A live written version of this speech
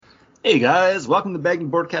Hey guys, welcome to Bagging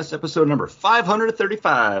Broadcast episode number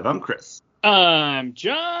 535. I'm Chris. I'm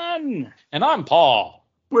John. And I'm Paul.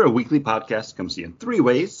 We're a weekly podcast that comes to you in three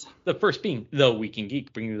ways. The first being The Week in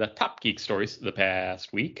Geek, bringing you the top geek stories of the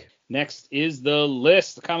past week. Next is the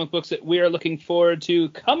list, the comic books that we are looking forward to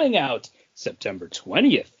coming out September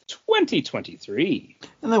 20th, 2023.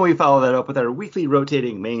 And then we follow that up with our weekly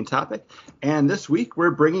rotating main topic. And this week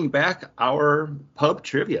we're bringing back our pub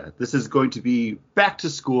trivia. This is going to be back to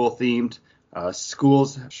school themed.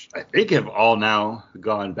 Schools, I think, have all now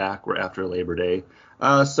gone back. We're after Labor Day.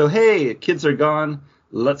 So, hey, kids are gone.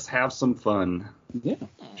 Let's have some fun. Yeah.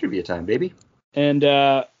 Trivia time, baby. And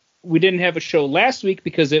we didn't have a show last week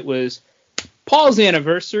because it was Paul's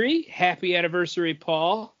anniversary. Happy anniversary,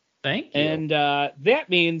 Paul. Thank you. And that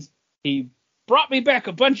means he brought me back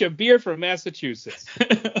a bunch of beer from Massachusetts.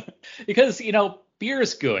 Because, beer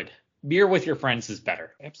is good. Beer with your friends is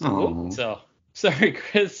better. Absolutely. Oh. So, sorry,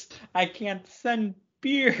 Chris, I can't send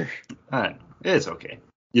beer. It's okay.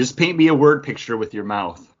 You just paint me a word picture with your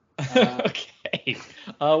mouth. Okay.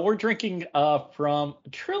 We're drinking from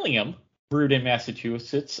Trillium, brewed in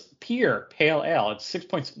Massachusetts, Pure Pale Ale. It's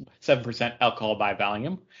 6.7% alcohol by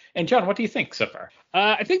volume. And John, what do you think so far?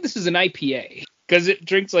 I think this is an IPA because it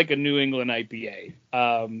drinks like a New England IPA.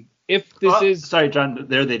 If this is sorry, John,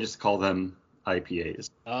 there they just call them IPAs.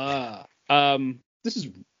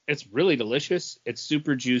 It's really delicious. It's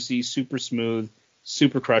super juicy, super smooth,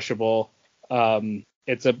 super crushable.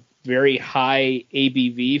 It's a very high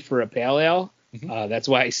ABV for a pale ale. Mm-hmm. That's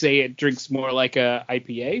why I say it drinks more like a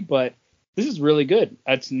IPA, but this is really good.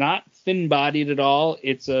 It's not thin-bodied at all.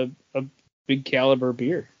 It's a big caliber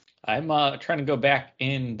beer. I'm trying to go back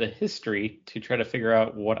in the history to try to figure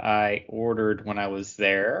out what I ordered when I was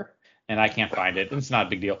there, and I can't find it. It's not a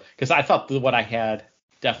big deal because I thought that what I had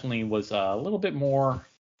definitely was a little bit more,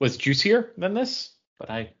 was juicier than this,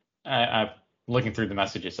 but I'm looking through the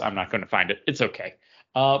messages. I'm not going to find it. It's okay.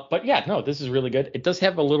 But yeah, no, this is really good. It does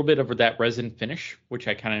have a little bit of that resin finish, which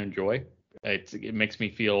I kind of enjoy. It makes me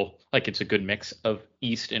feel like it's a good mix of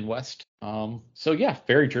East and West. So yeah,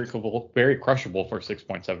 very drinkable, very crushable for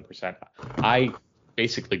 6.7%. I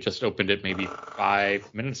basically just opened it maybe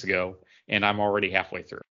 5 minutes ago, and I'm already halfway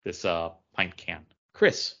through this pint can.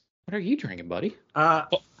 Chris, what are you drinking, buddy?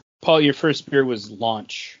 Paul, your first beer was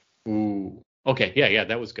Launch. Ooh. Okay, yeah,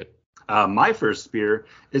 that was good. My first beer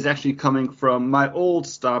is actually coming from my old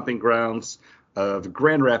stomping grounds of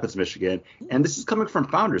Grand Rapids, Michigan, and this is coming from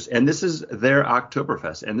Founders, and this is their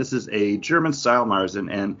Oktoberfest, and this is a German-style Marzen,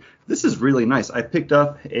 and this is really nice. I picked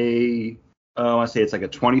up I want to say it's like a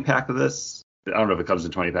 20-pack of this. I don't know if it comes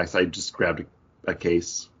in 20 packs. I just grabbed a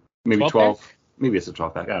case, maybe 12. Maybe it's a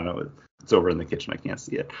 12-pack. I don't know. It's over in the kitchen. I can't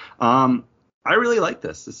see it. I really like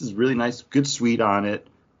this. This is really nice. Good sweet on it.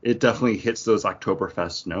 It definitely hits those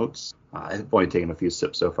Oktoberfest notes. I've only taken a few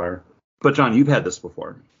sips so far. But, John, you've had this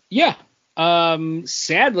before. Yeah.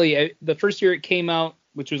 Sadly, the first year it came out,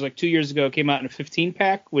 which was like 2 years ago, it came out in a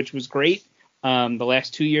 15-pack, which was great. The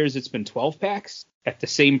last 2 years, it's been 12 packs at the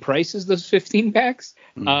same price as those 15 packs.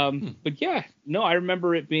 But yeah, no, I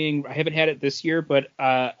remember it being, I haven't had it this year, but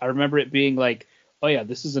I remember it being like, oh yeah,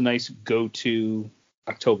 this is a nice go-to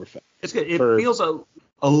Oktoberfest. It's good. It feels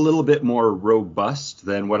a little bit more robust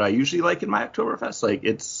than what I usually like in my Oktoberfest. Like,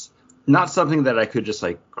 it's not something that I could just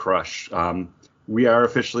like crush. We are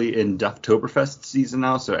officially in Dufftoberfest season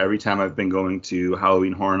now, so every time I've been going to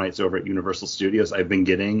Halloween Horror Nights over at Universal Studios, I've been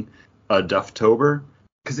getting a Dufftober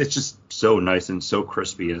because it's just so nice and so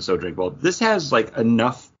crispy and so drinkable. This has like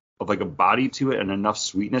enough of like a body to it and enough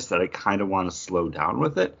sweetness that I kind of want to slow down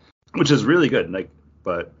with it, which is really good.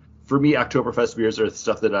 But for me, Oktoberfest beers are the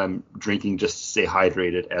stuff that I'm drinking just to stay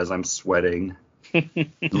hydrated as I'm sweating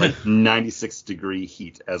like 96-degree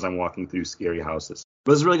heat as I'm walking through scary houses.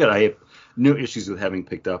 But it's really good. I have no issues with having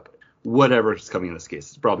picked up whatever is coming in this case.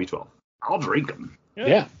 It's probably 12. I'll drink them.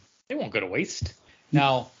 Yeah. They won't go to waste.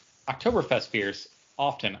 Now, Oktoberfest beers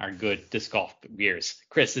often are good disc golf beers.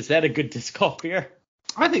 Chris, is that a good disc golf beer?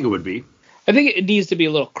 I think it would be. I think it needs to be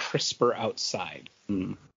a little crisper outside.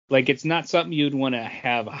 Mm. Like, it's not something you'd want to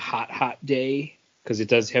have a hot day because it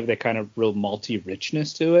does have that kind of real malty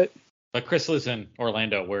richness to it. But Chris lives in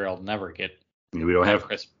Orlando, where I'll never get. We don't have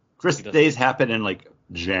crisp. Crisp days happen in like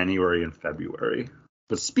January and February.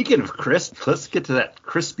 But speaking of crisp, let's get to that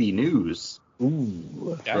crispy news.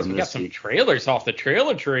 Ooh. Guys, we got some trailers off the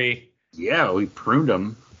trailer tree. Yeah, we pruned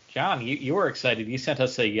them. John, you were excited. You sent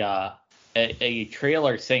us a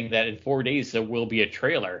trailer saying that in 4 days there will be a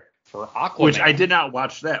trailer for Aquaman. Which I did not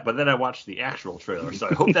watch that, but then I watched the actual trailer, so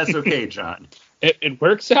I hope that's okay, John. It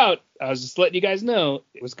works out. I was just letting you guys know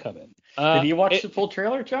it was coming. Did you watch the full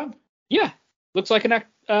trailer, John? Yeah. looks like an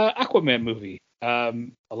Aquaman movie.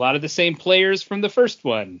 A lot of the same players from the first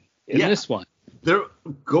one in this one. They're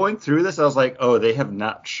going through this. I was like, oh, they have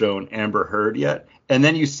not shown Amber Heard yet. And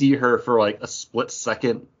then you see her for like a split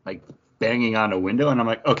second, like banging on a window. And I'm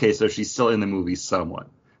like, okay, so she's still in the movie somewhat.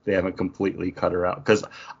 They haven't completely cut her out. Because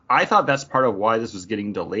I thought that's part of why this was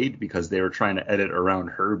getting delayed, because they were trying to edit around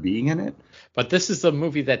her being in it. But this is the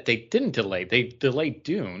movie that they didn't delay. They delayed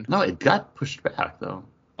Dune. No, it got pushed back, though.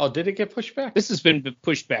 Oh, did it get pushed back? This has been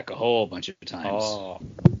pushed back a whole bunch of times. Oh.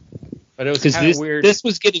 But it was kind of weird. This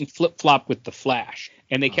was getting flip-flopped with The Flash.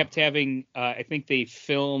 And they kept having, I think they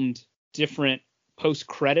filmed different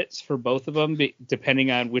post-credits for both of them. Depending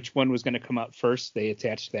on which one was going to come out first, they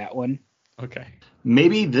attached that one. Okay.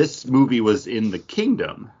 Maybe this movie was in the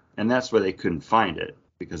Kingdom, and that's why they couldn't find it,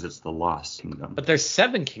 because it's the Lost Kingdom. But there's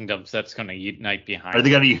 7 kingdoms that's going to unite behind. Are they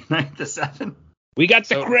going to unite the 7? We got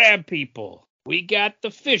the crab people. We got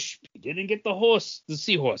the fish. We didn't get the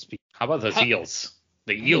seahorse people. How about the eels?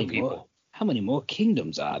 The eel people. How many more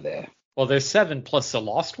kingdoms are there? Well, there's 7 plus the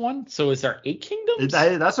lost one. So is there 8 kingdoms?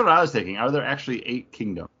 That's what I was thinking. Are there actually 8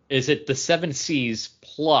 kingdoms? Is it the 7 seas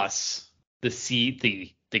plus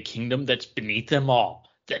the kingdom that's beneath them all?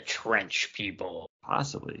 The trench people.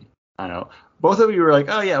 Possibly. I know. Both of you were like,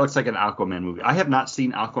 oh, yeah, it looks like an Aquaman movie. I have not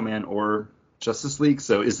seen Aquaman or Justice League.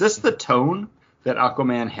 So is this the tone that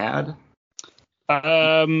Aquaman had?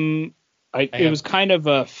 It was kind of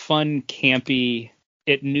a fun, campy.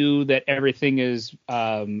 It knew that everything is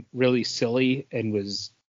really silly and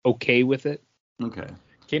was okay with it. Okay.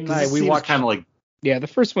 Kate and I, we watched kind of like. Yeah, the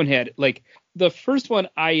first one had the first one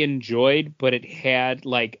I enjoyed, but it had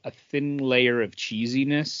like a thin layer of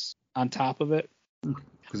cheesiness on top of it.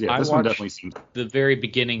 Because this one definitely seemed. The very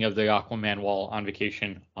beginning of the Aquaman while on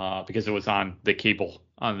vacation, because it was on the cable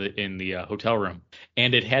in the hotel room,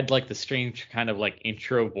 and it had like the strange kind of like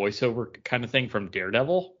intro voiceover kind of thing from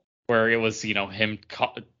Daredevil, where it was him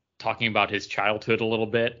talking about his childhood a little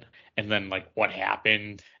bit, and then like what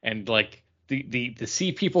happened, and like the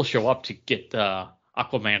sea people show up to get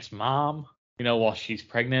Aquaman's mom, while she's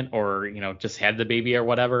pregnant, or just had the baby or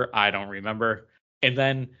whatever. I don't remember. And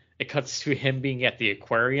then it cuts to him being at the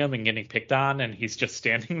aquarium and getting picked on, and he's just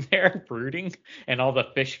standing there brooding, and all the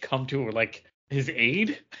fish come to like his aid.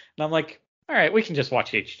 And I'm like, all right, we can just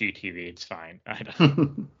watch HGTV. It's fine. I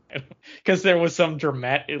don't. Because there was some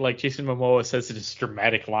dramatic, like Jason Momoa says this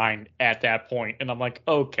dramatic line at that point, and I'm like,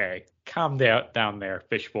 okay, calm down there,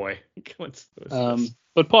 fish boy.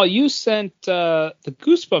 But Paul, you sent the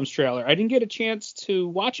Goosebumps trailer. I didn't get a chance to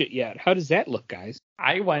watch it yet. How does that look, guys?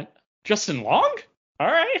 I went, Justin Long? All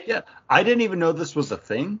right. Yeah, I didn't even know this was a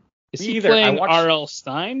thing. Is he playing R.L.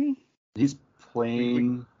 Stein? He's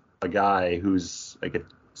playing a guy who's like a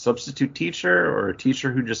substitute teacher or a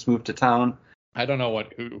teacher who just moved to town. I don't know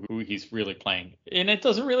who he's really playing, and it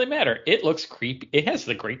doesn't really matter. It looks creepy. It has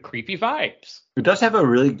the great creepy vibes. It does have a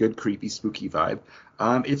really good creepy, spooky vibe.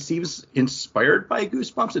 It seems inspired by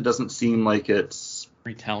Goosebumps. It doesn't seem like it's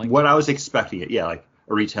retelling what I was expecting it. Yeah, like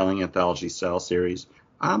a retelling anthology style series.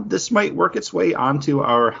 This might work its way onto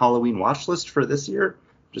our Halloween watch list for this year,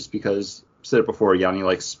 just because I said it before, Yanni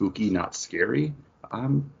likes spooky, not scary.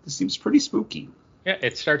 This seems pretty spooky. Yeah,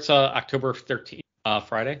 it starts October 13th.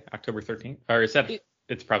 Friday, October 13th, or is that?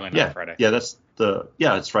 It's probably not Friday. Yeah,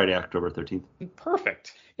 it's Friday, October 13th.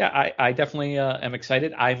 Perfect. Yeah, I definitely am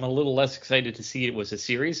excited. I'm a little less excited to see it was a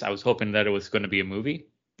series. I was hoping that it was going to be a movie,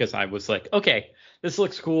 because I was like, okay, this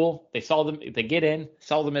looks cool. They get in,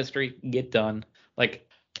 solve the mystery, get done. Like,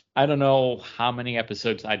 I don't know how many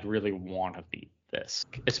episodes I'd really want to be this,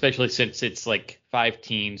 especially since it's like 5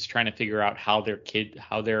 teens trying to figure out how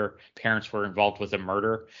their parents were involved with a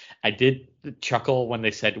murder. I did chuckle when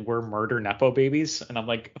they said we're murder nepo babies, and I'm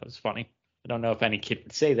like, that was funny. I don't know if any kid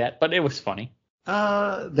would say that, but it was funny.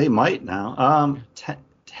 They might now.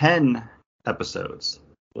 10 episodes.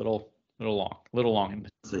 Little long.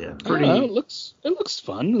 So yeah, pretty. It looks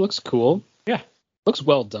fun. It looks cool. Yeah, looks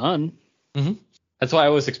well done. Mm-hmm. That's why I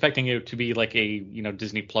was expecting it to be like a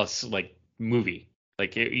Disney Plus like movie,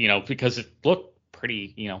 like because it looked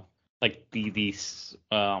pretty, like the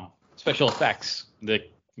special effects, the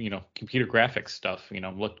computer graphics stuff,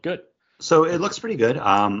 looked good. So it looks pretty good.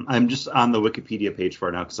 I'm just on the Wikipedia page for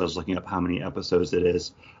it now because I was looking up how many episodes it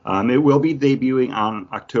is. It will be debuting on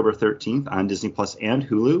October 13th on Disney Plus and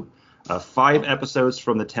Hulu. 5 episodes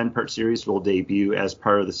from the 10-part series will debut as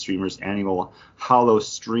part of the streamer's annual Hollow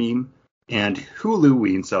Stream and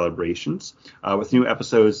Huluween celebrations, with new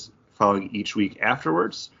episodes following each week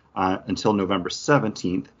afterwards until November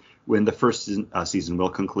 17th, when the first season will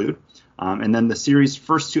conclude. And then the series'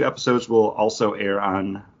 first 2 episodes will also air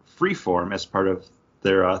on Freeform as part of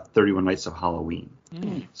their 31 Nights of Halloween.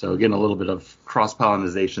 So again, a little bit of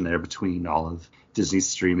cross-pollination there between all of Disney's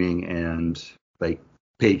streaming and like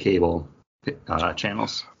pay cable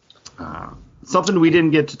channels. Something we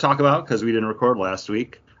didn't get to talk about because we didn't record last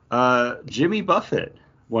week. Jimmy Buffett,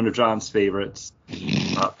 one of John's favorites,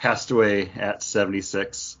 passed away at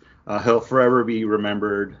 76. He'll forever be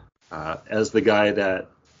remembered as the guy that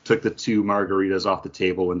took the 2 margaritas off the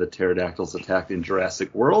table when the pterodactyls attacked in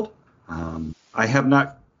Jurassic World. I have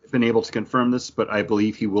not been able to confirm this, but I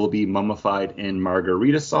believe he will be mummified in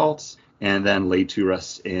margarita salts and then laid to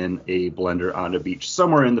rest in a blender on a beach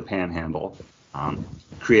somewhere in the Panhandle,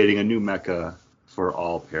 creating a new mecca for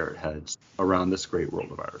all parrot heads around this great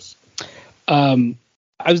world of ours. I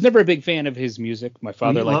was never a big fan of his music. My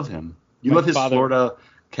father loved him. You love his Florida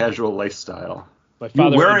casual lifestyle. My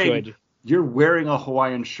father enjoyed. You're wearing a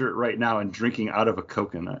Hawaiian shirt right now and drinking out of a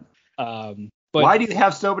coconut. But why do you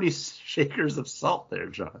have so many shakers of salt there,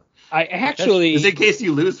 John? I actually is it in case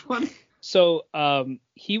you lose one? So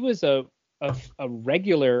he was a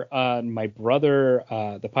regular on my brother,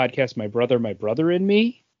 the podcast My Brother and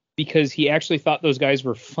Me, because he actually thought those guys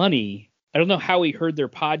were funny. I don't know how he heard their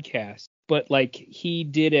podcast, but like he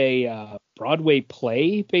did a Broadway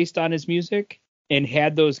play based on his music and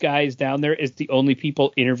had those guys down there as the only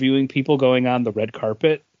people interviewing people going on the red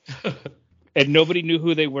carpet. And nobody knew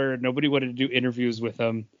who they were. Nobody wanted to do interviews with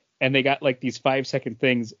them. And they got like these 5-second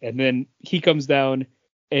things. And then he comes down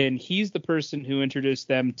and he's the person who introduced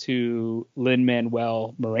them to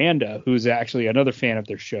Lin-Manuel Miranda, who's actually another fan of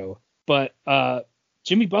their show. But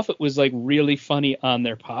Jimmy Buffett was like really funny on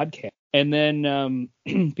their podcast. And then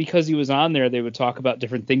because he was on there, they would talk about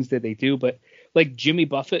different things that they do. But like Jimmy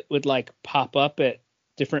Buffett would like pop up at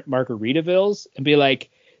different Margaritavilles and be like,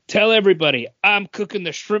 tell everybody I'm cooking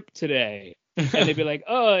the shrimp today. And they'd be like,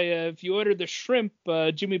 oh, yeah, if you order the shrimp,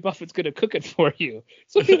 Jimmy Buffett's going to cook it for you.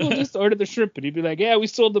 So people just order the shrimp. And he'd be like, yeah, we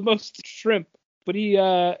sold the most shrimp. But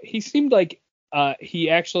he seemed like he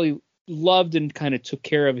actually loved and kind of took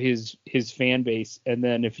care of his fan base. And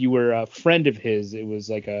then if you were a friend of his, it was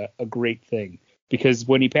like a great thing. Because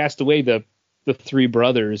when he passed away, the 3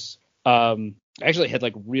 brothers actually had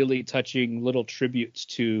like really touching little tributes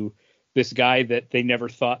to this guy that they never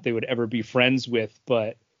thought they would ever be friends with,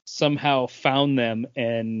 but somehow found them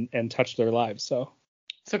and touched their lives. So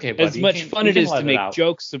it's okay, buddy. As much fun it is to make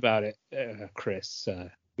jokes about it, Chris,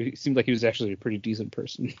 it seemed like he was actually a pretty decent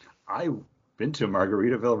person. I've been to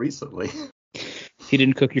Margaritaville recently. He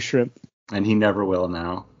didn't cook your shrimp. And he never will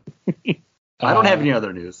now. I don't have any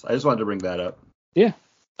other news. I just wanted to bring that up. Yeah.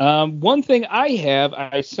 One thing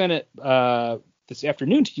I sent it this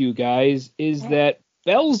afternoon to you guys, is that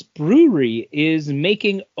Bell's Brewery is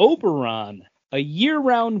making Oberon a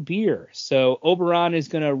year-round beer. So Oberon is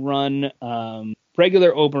going to run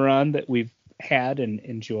regular Oberon that we've had and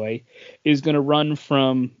enjoy is going to run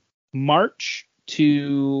from March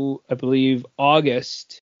to, I believe,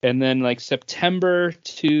 August. And then like September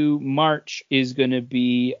to March is going to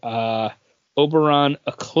be Oberon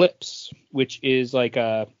Eclipse, which is like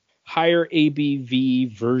a higher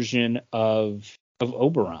ABV version of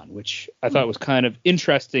Oberon, which I thought was kind of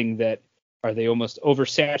interesting. That are they almost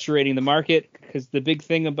oversaturating the market? Because the big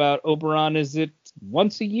thing about Oberon is it's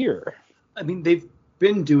once a year. I mean, they've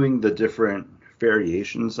been doing the different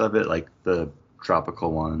variations of it, like the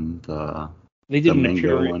tropical one, the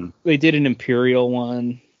mango one. They did an imperial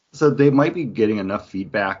one. So they might be getting enough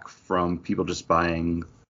feedback from people just buying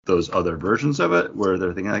those other versions of it, where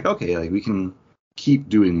they're thinking like, okay, like we can keep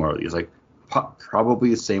doing more of these. Like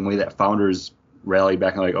probably the same way that founders rallied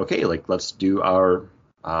back and like, okay, like let's do our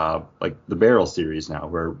like the barrel series now,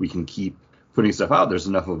 where we can keep putting stuff out. There's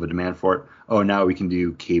enough of a demand for it. Oh, now we can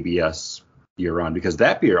do KBS year round, because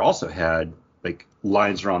that beer also had like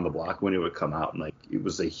lines around the block when it would come out, and like it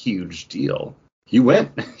was a huge deal. You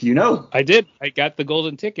went, you know. I did. I got the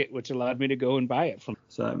golden ticket, which allowed me to go and buy it from.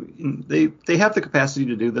 So I mean, they have the capacity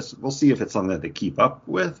to do this. We'll see if it's something that they keep up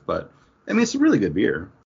with, but I mean, it's a really good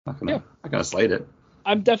beer. Not gonna slight it.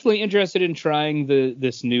 I'm definitely interested in trying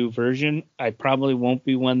this new version. I probably won't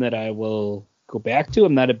be one that I will go back to.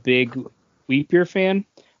 I'm not a big wheat beer fan.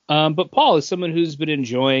 But Paul, is someone who's been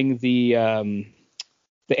enjoying the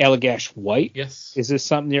Allagash White. Yes. Is this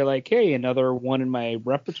something you're like, hey, another one in my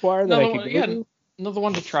repertoire that I could go to? Another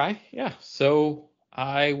one to try. Yeah. So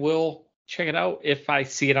I will check it out if I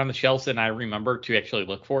see it on the shelves and I remember to actually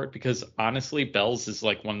look for it, because honestly, Bell's is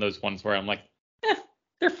like one of those ones where I'm like,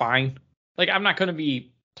 they're fine. Like, I'm not going to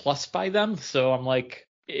be plussed by them. So I'm like,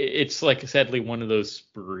 it's like sadly one of those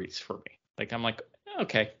breweries for me. Like, I'm like,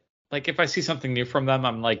 okay. Like, if I see something new from them,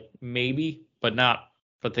 I'm like, maybe, but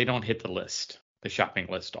they don't hit the shopping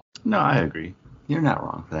list. No, I agree. You're not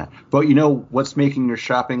wrong for that. But you know what's making your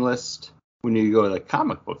shopping list when you go to the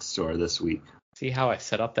comic book store this week? See how I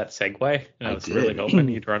set up that segue? And I was did. really hoping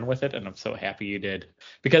you'd run with it, and I'm so happy you did.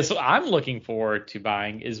 Because what I'm looking forward to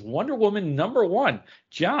buying is Wonder Woman #1.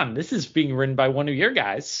 John, this is being written by one of your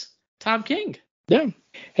guys, Tom King. Yeah.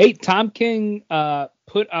 Hey, Tom King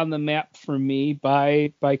put on the map for me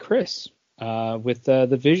by Chris with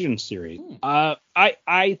the Vision series.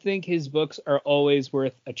 I think his books are always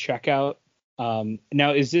worth a checkout.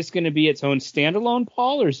 Now, is this going to be its own standalone,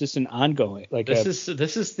 Paul, or is this an ongoing? This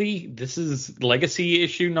is Legacy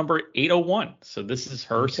issue number 801. So this is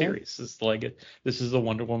her series. This is the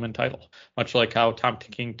Wonder Woman title. Much like how Tom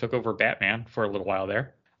King took over Batman for a little while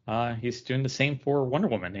there. He's doing the same for Wonder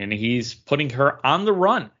Woman, and he's putting her on the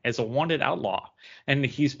run as a wanted outlaw. And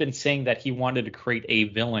he's been saying that he wanted to create a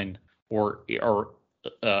villain or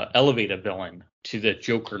elevate a villain to the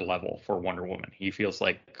Joker level for Wonder Woman. He feels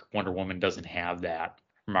like Wonder Woman doesn't have that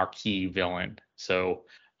marquee villain. So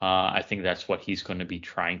I think that's what he's going to be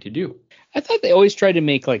trying to do. I thought they always tried to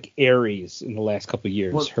make like Ares in the last couple of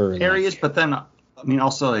years. Well, Ares, but then, I mean,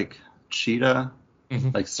 also like Cheetah,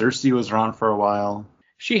 like Cersei was around for a while.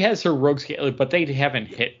 She has her rogues, but they haven't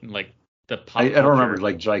hit like the pop. I don't remember,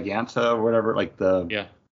 like Giganta or whatever, like the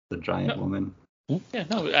giant woman. Yeah,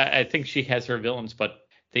 no, I think she has her villains, but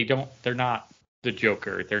they're not the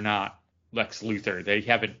Joker. They're not Lex Luthor. They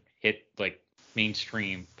haven't hit like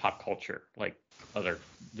mainstream pop culture like other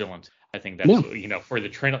villains. I think that's for the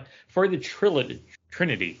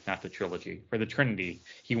Trinity, not the trilogy. For the Trinity,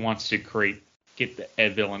 he wants to get a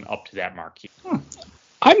villain up to that mark.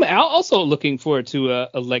 I'm also looking forward to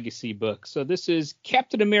a legacy book. So this is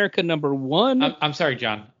Captain America #1. I'm sorry,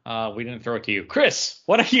 John. We didn't throw it to you. Chris,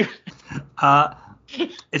 what are you?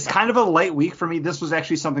 It's kind of a light week for me. This was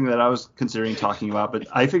actually something that I was considering talking about, but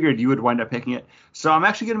I figured you would wind up picking it. So I'm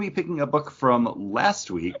actually going to be picking a book from last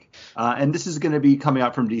week, and this is going to be coming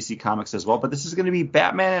out from DC Comics as well, but this is going to be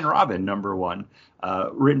Batman and Robin #1,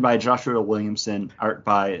 written by Joshua Williamson, art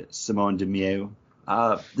by Simone Demieux.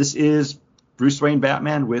 This is Bruce Wayne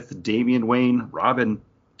Batman with Damian Wayne Robin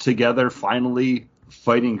together, finally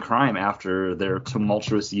fighting crime after their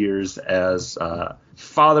tumultuous years as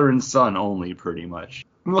father and son only, pretty much.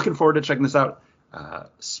 I'm looking forward to checking this out.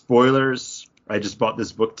 Spoilers, I just bought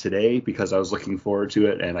this book today because I was looking forward to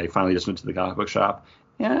it, and I finally just went to the comic book shop.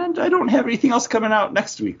 And I don't have anything else coming out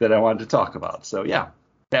next week that I wanted to talk about. So, yeah,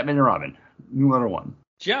 Batman and Robin, #1.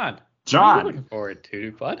 John. What are you looking forward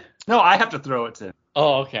to, bud? No, I have to throw it to.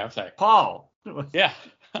 Oh, okay, I'm sorry. Paul. Yeah.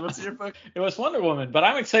 What's your book? It was Wonder Woman, but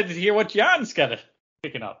I'm excited to hear what John's got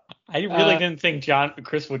picking up. I really didn't think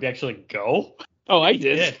Chris would actually go. Oh, I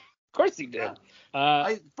did. Of course he did.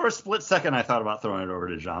 For a split second, I thought about throwing it over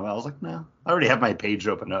to John. I was like, no, I already have my page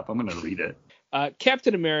opened up. I'm going to read it.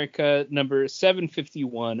 Captain America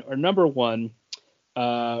 #751 or #1,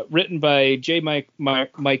 written by J.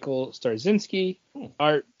 Michael Starzinski,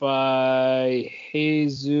 art by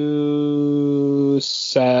Jesus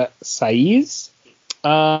Saiz.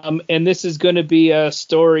 And this is going to be a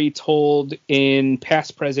story told in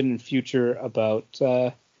past, present, and future about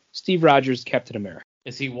Steve Rogers' Captain America.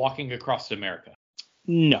 Is he walking across America?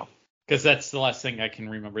 No. Because that's the last thing I can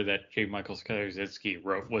remember that J. Michael Straczynski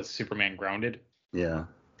wrote was Superman Grounded. Yeah.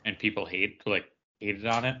 And people hated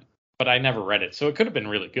on it. But I never read it, so it could have been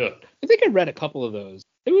really good. I think I read a couple of those.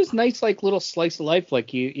 It was nice, like little slice of life. Like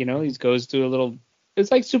he goes to a little.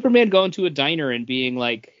 It's like Superman going to a diner and being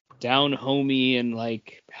like down homey and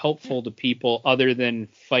like helpful to people other than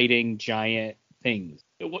fighting giant things.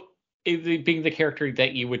 Being the character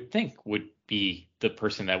that you would think would be the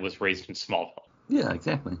person that was raised in Smallville. Yeah,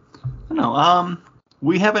 exactly. I know.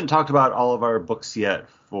 We haven't talked about all of our books yet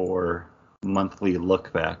for monthly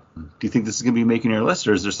look back. Do you think this is going to be making your list,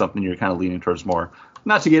 or is there something you're kind of leaning towards more?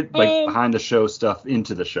 Not to get like behind the show stuff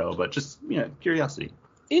into the show, but just curiosity.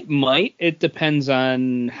 It might. It depends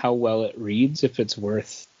on how well it reads, if it's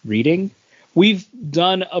worth reading. We've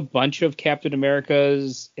done a bunch of Captain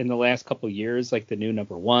Americas in the last couple of years, like the new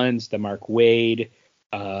 #1s, the Mark Waid.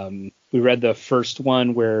 We read the first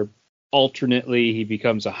one where alternately he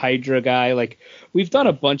becomes a Hydra guy. Like we've done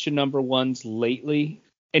a bunch of #1s lately.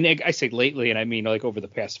 And I say lately, and I mean like over the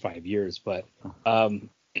past 5 years. But yeah,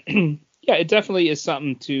 it definitely is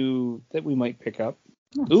something that we might pick up.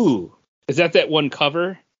 Nice. Ooh, is that one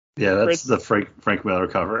cover? Yeah, that's the Frank Miller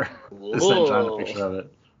cover. I sent John a picture of it.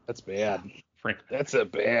 That's bad. That's a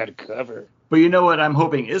bad cover. But you know what I'm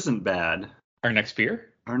hoping isn't bad? Our next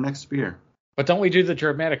beer? Our next beer. But don't we do the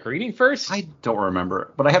dramatic reading first? I don't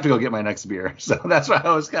remember, but I have to go get my next beer. So that's why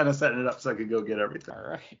I was kind of setting it up so I could go get everything.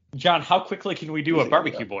 All right. John, how quickly can we do a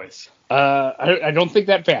Barbecue Boys? I don't think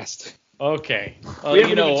that fast. Okay. We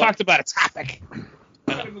haven't even talked about a topic.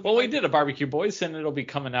 Well, we did a Barbecue Boys, and it'll be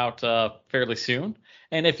coming out fairly soon.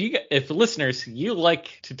 And if listeners, you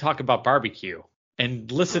like to talk about barbecue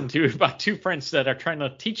and listen to about two friends that are trying to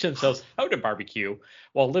teach themselves how to barbecue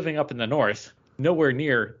while living up in the north, nowhere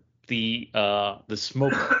near the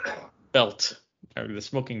smoke belt or the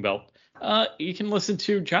smoking belt, you can listen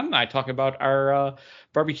to John and I talk about our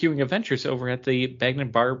barbecuing adventures over at the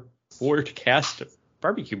Bagnan Bar Boardcast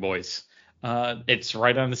Barbecue Boys. It's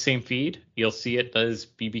right on the same feed. You'll see it as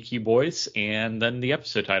BBQ Boys and then the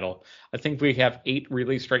episode title. I think we have 8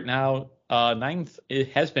 released right now. 9th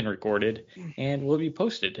it has been recorded and will be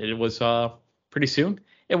posted. It was pretty soon.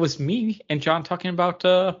 It was me and John talking about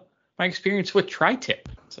my experience with Tri-Tip.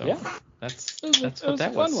 So Yeah. that's It what was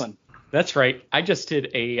that a was. fun one. That's right. I just did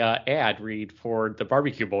a ad read for the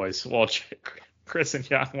Barbecue Boys while Chris and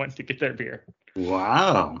John went to get their beer.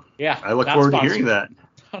 Wow. Yeah. I look not forward to sponsored. hearing that.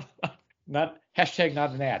 Not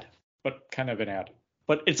an ad, but kind of an ad.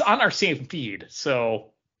 But it's on our same feed,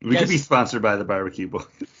 so We could be sponsored by the Barbecue Boys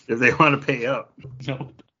if they want to pay up.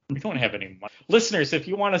 no, we don't have any money. Listeners, if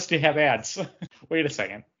you want us to have ads, wait a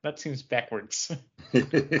second. That seems backwards.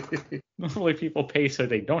 Normally people pay so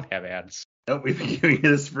they don't have ads. No, we've been giving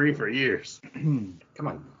this free for years. Come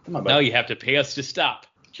on, Now buddy. you have to pay us to stop.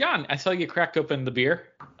 John, I saw you cracked open the beer.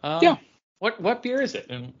 Yeah. What beer is it,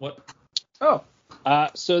 and what? Oh.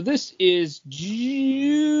 So this is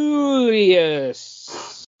Julius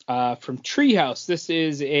from Treehouse. This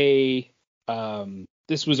is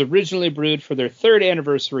this was originally brewed for their 3rd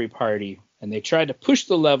anniversary party, and they tried to push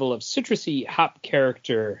the level of citrusy hop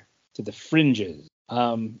character to the fringes.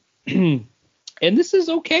 And this is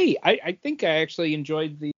okay. I think I actually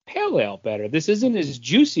enjoyed the pale ale better. This isn't as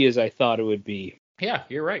juicy as I thought it would be. Yeah,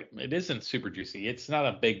 you're right. It isn't super juicy. It's not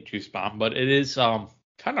a big juice bomb, but it is kind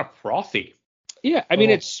of frothy. Yeah, I mean,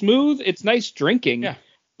 it's smooth. It's nice drinking. Yeah.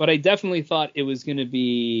 But I definitely thought it was going to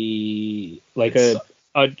be like It's-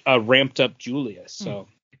 a ramped up Julius. So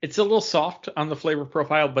It's a little soft on the flavor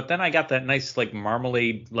profile, but then I got that nice like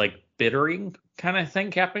marmalade, like bittering kind of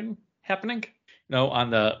thing happening. You know, on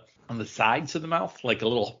the sides of the mouth, like a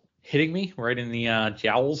little hitting me right in the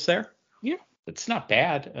jowls there. Yeah. It's not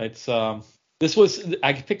bad. It's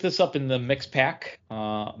I picked this up in the mix pack,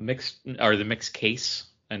 the mix case,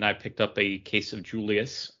 and I picked up a case of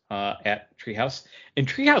Julius at Treehouse. And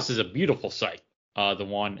Treehouse is a beautiful site. The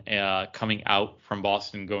one coming out from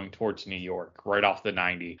Boston going towards New York, right off the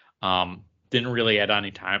 90. Didn't really add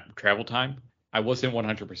any travel time. I wasn't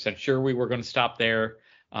 100% sure we were going to stop there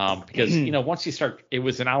because, once you start, it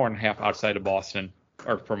was an hour and a half outside of Boston,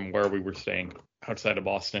 or from where we were staying outside of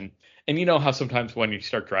Boston. And you know how sometimes when you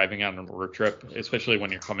start driving on a road trip, especially when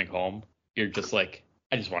you're coming home, you're just like,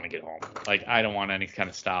 I just want to get home. Like, I don't want any kind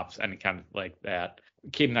of stops, any kind of like that.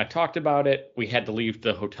 Kate and I talked about it. We had to leave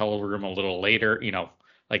the hotel room a little later,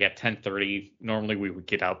 like at 10:30. Normally we would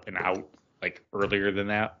get up and out like earlier than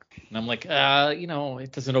that. And I'm like,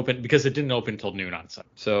 it doesn't open because it didn't open until noon on Sunday.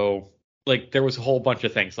 So like there was a whole bunch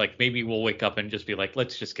of things. Like maybe we'll wake up and just be like,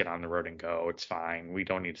 let's just get on the road and go. It's fine. We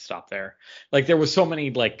don't need to stop there. Like there was so many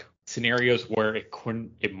like scenarios where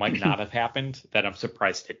it might not have happened that I'm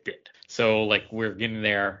surprised it did. So like we're getting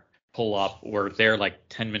there, pull up, we're there like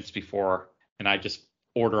 10 minutes before, and I just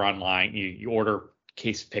order online. You order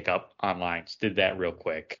case pickup online. Just did that real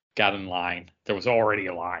quick. Got in line. There was already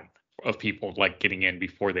a line of people like getting in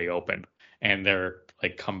before they open, and they're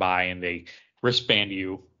like come by and they wristband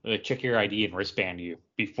you. They check your ID and wristband you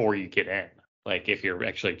before you get in. Like if you're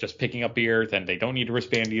actually just picking up beer, then they don't need to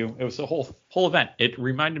wristband you. It was a whole event. It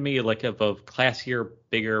reminded me like of a classier,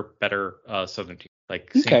 bigger, better Southern Tier.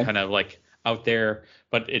 Like same kind of like out there,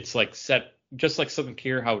 but it's like set just like Southern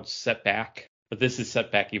Tier, how it's set back. But this is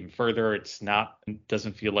set back even further. It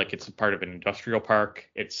doesn't feel like it's a part of an industrial park.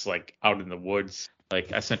 It's like out in the woods.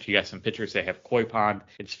 Like I sent you guys some pictures. They have koi pond.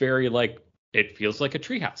 It's very like, it feels like a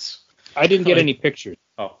treehouse. I didn't get any pictures.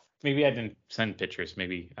 Oh, maybe I didn't send pictures.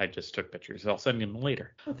 Maybe I just took pictures. I'll send them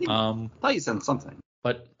later. I thought you sent something.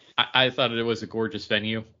 But I thought it was a gorgeous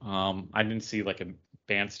venue. I didn't see like a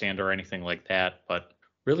bandstand or anything like that, but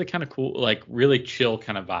really kind of cool, like really chill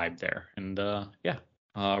kind of vibe there. And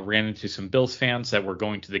ran into some Bills fans that were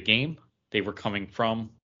going to the game. They were coming from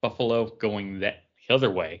Buffalo, going the other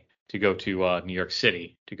way to go to New York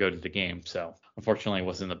City to go to the game. So unfortunately, it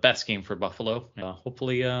wasn't the best game for Buffalo.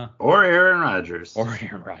 Hopefully, or Aaron Rodgers.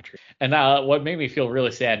 And what made me feel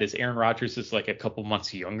really sad is Aaron Rodgers is like a couple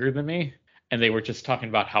months younger than me, and they were just talking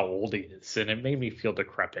about how old he is, and it made me feel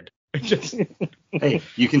decrepit. Hey,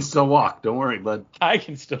 you can still walk. Don't worry, bud. I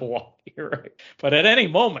can still walk. You're right. But at any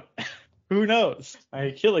moment, who knows? My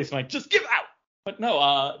Achilles might just give out. But no,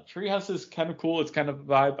 Treehouse is kind of cool. It's kind of a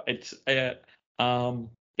vibe. It's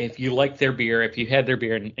if you like their beer, if you had their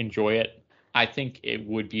beer and enjoy it, I think it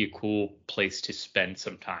would be a cool place to spend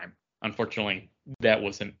some time. Unfortunately, that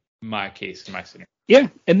wasn't my case in my scenario. Yeah,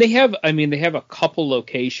 and they have a couple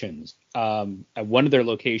locations. At one of their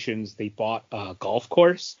locations, they bought a golf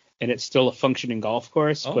course, and it's still a functioning golf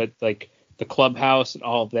course, but like the clubhouse and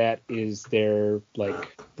all of that is their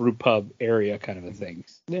like brew pub area kind of a thing.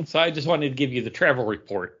 Yeah. So I just wanted to give you the travel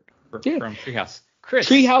report from Treehouse. Chris,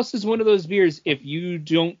 Treehouse is one of those beers. If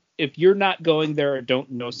you're not going there or don't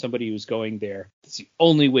know somebody who's going there, it's the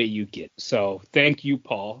only way you get. So thank you,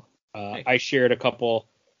 Paul. I shared a couple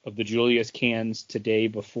of the Julius cans today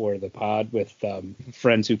before the pod with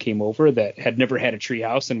friends who came over that had never had a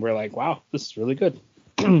Treehouse and were like, wow, this is really good.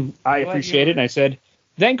 I appreciate it. And I said,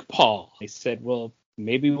 thank Paul. I said, well,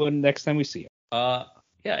 maybe next time we see him.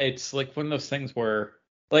 Yeah, it's like one of those things where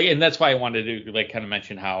like, and that's why I wanted to like kind of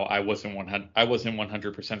mention how I wasn't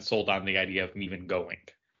 100% sold on the idea of even going.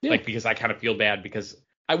 Yeah. Like, because I kind of feel bad because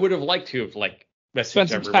I would have liked to have like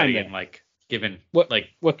messaged everybody and like given what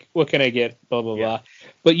can I get, blah blah blah.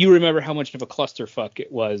 But you remember how much of a clusterfuck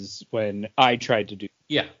it was when I tried to do.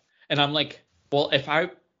 Yeah, and I'm like, well, if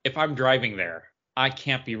I'm driving there, I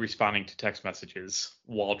can't be responding to text messages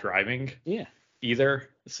while driving. Yeah. Either.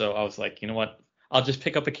 So I was like, you know what? I'll just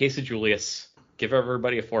pick up a case of Julius, give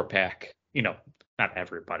everybody a 4-pack. You know, not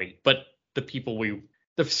everybody, but the people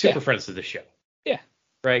the super friends of the show. Yeah.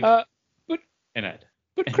 Greg and Ed.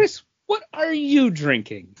 But Chris, what are you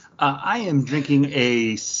drinking? I am drinking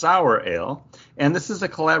a sour ale, and this is a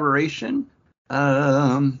collaboration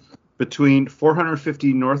between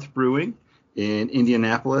 450 North Brewing in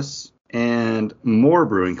Indianapolis and Moore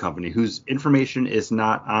Brewing Company, whose information is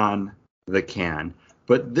not on the can.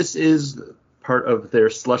 But this is part of their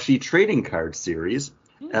slushy trading card series.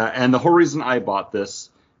 And the whole reason I bought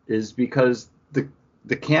this is because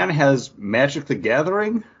the can has Magic the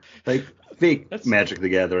Gathering, like fake Magic the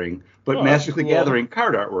Gathering, but Magic the Gathering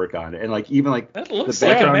card artwork on it. And like even like that looks the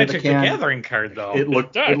like a background Magic of the can, the Gathering card though. It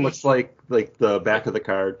looks like the back of the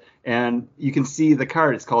card. And you can see the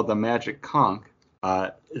card, it's called the Magic Conch.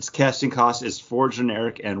 Its casting cost is 4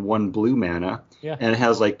 generic and 1 blue mana. Yeah. And it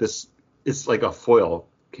has like this, it's like a foil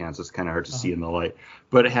can, so it's kind of hard to see in the light.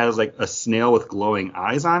 But it has like a snail with glowing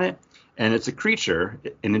eyes on it. And it's a creature,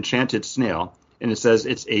 an enchanted snail. And it says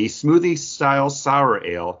it's a smoothie style sour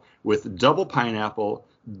ale with double pineapple,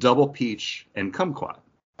 double peach, and kumquat.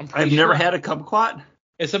 I've never had a kumquat.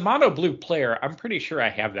 As a mono blue player, I'm pretty sure I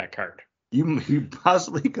have that card. You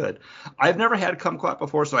possibly could. I've never had kumquat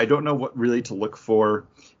before, so I don't know what really to look for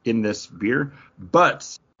in this beer.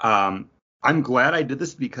 But I'm glad I did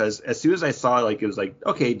this because as soon as I saw it was like,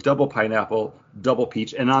 okay, double pineapple, double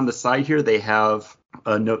peach. And on the side here, they have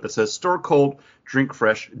a note that says store cold, drink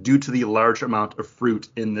fresh due to the large amount of fruit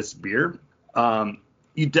in this beer. I'm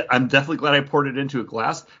definitely glad I poured it into a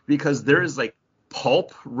glass because there is like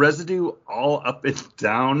pulp residue all up and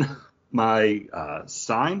down my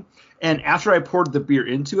sign. And after I poured the beer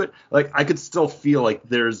into it, like I could still feel like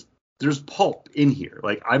there's pulp in here.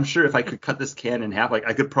 Like I'm sure if I could cut this can in half, like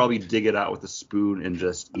I could probably dig it out with a spoon and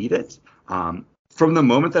just eat it. From the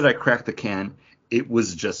moment that I cracked the can, it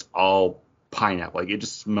was just all pineapple. Like it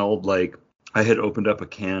just smelled like I had opened up a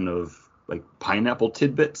can of like pineapple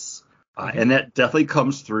tidbits. And that definitely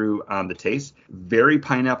comes through on the taste. Very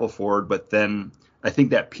pineapple forward, but then I think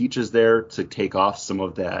that peach is there to take off some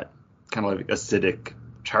of that kind of like acidic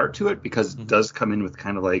chart to it because it does come in with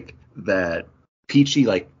kind of like that peachy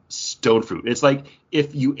like stone fruit. It's like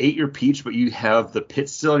if you ate your peach but you have the pit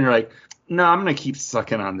still and you're like, no, I'm gonna keep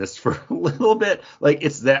sucking on this for a little bit. Like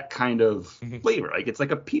it's that kind of flavor. Like it's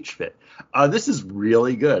like a peach fit. This is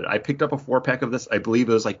really good. I picked up a 4-pack of this. I believe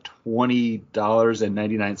it was like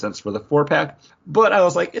 $20.99 for the 4-pack. But I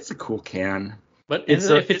was like, it's a cool can. But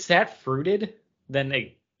if it's that fruited, then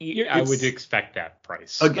I would expect that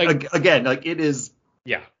price. Again, like it is.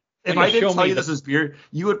 Yeah. If I didn't tell you this was beer,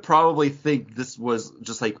 you would probably think this was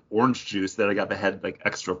just like orange juice that I got that had like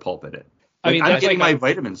extra pulp in it. Like, I mean, I'm getting my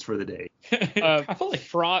vitamins for the day.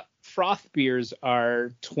 Froth beers are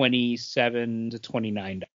 $27 to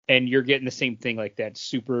 $29, and you're getting the same thing, like that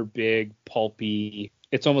super big pulpy.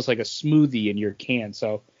 It's almost like a smoothie in your can.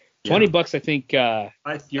 So $20, I think.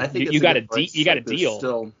 I think you got a deal.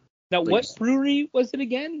 Still, now, what brewery was it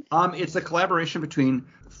again? It's a collaboration between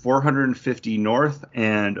 450 North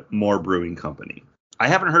and Moore Brewing Company. I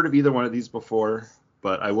haven't heard of either one of these before,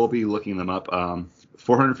 but I will be looking them up.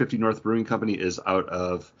 450 North Brewing Company is out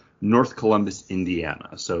of North Columbus,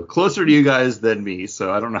 Indiana. So closer to you guys than me.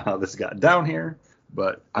 So I don't know how this got down here,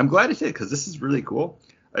 but I'm glad it did because this is really cool.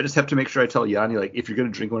 I just have to make sure I tell Yanni, like, if you're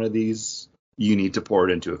going to drink one of these, you need to pour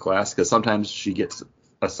it into a glass, because sometimes she gets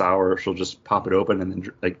a sour, she'll just pop it open and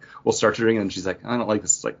then, like, we'll start to drink it, and she's like, I don't like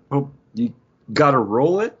this. It's like, well, you got to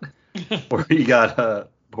roll it, or you got to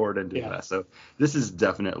pour it into a glass. So this is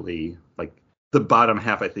definitely, like, the bottom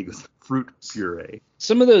half, I think, is fruit puree.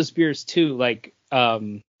 Some of those beers, too, like,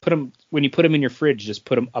 when you put them in your fridge, just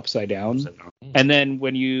put them upside down. And then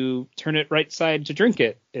when you turn it right side to drink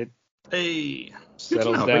it, it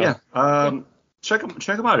settles down. But yeah, check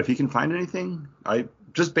them out if you can find anything. I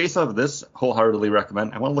just based off of this, wholeheartedly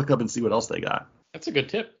recommend. I want to look up and see what else they got. That's a good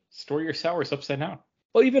tip. Store your sours upside down.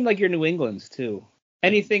 Well, even like your New Englands too.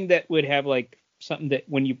 Anything that would have like something that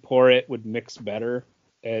when you pour it would mix better,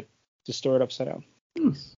 to store it upside down.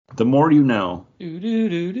 The more you know.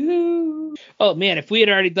 Oh man, if we had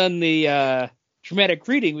already done the dramatic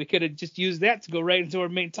reading, we could have just used that to go right into our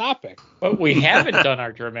main topic. But we haven't done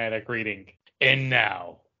our dramatic reading. And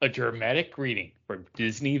now, a dramatic reading from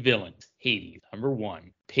Disney Villains, Hades,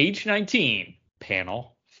 #1, page 19,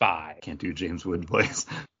 panel 5. Can't do James Wood voice.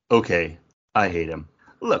 Okay, I hate him.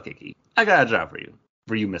 Look, Icky, I got a job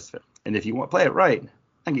for you misfit. And if you want to play it right,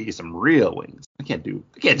 I can get you some real wings. I can't do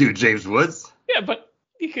James Woods. Yeah, but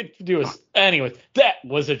you could do us. Anyways, that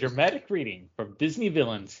was a dramatic reading from Disney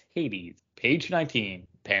Villains, Hades, page 19,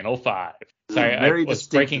 panel 5. Sorry, I was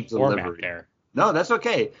breaking format there. No, that's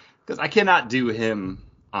okay, because I cannot do him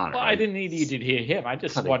on it. Well, I didn't need you to do him. I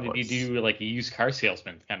just wanted you to do like a used car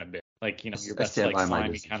salesman kind of bit. Like, your best like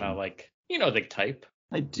slimy kind of like, the type.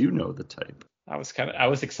 I do know the type. I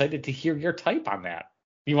was excited to hear your type on that.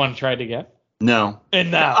 You want to try it again? No.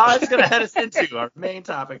 And now. It's going to head us into our main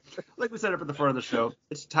topic. Like we said up at the front of the show,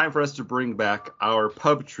 it's time for us to bring back our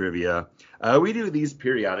pub trivia. We do these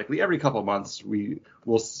periodically. Every couple months, we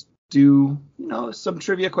will do, some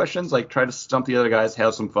trivia questions, like try to stump the other guys,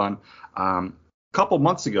 have some fun. A couple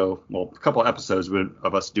months ago, a couple episodes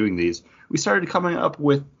of us doing these, we started coming up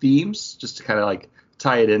with themes just to kind of like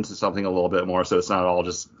tie it into something a little bit more, so it's not all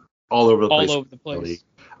just all over the place. All over the place.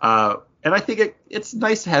 And I think it's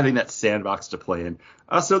nice having that sandbox to play in.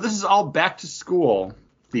 So this is all back to school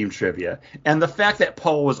themed trivia. And the fact that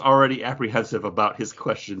Paul was already apprehensive about his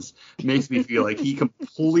questions makes me feel like he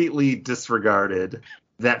completely disregarded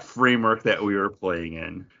that framework that we were playing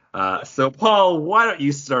in. So Paul, why don't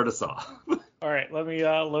you start us off? All right, let me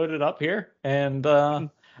load it up here. And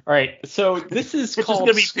all right, so this is it's called...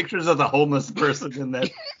 just going to be pictures of the homeless person in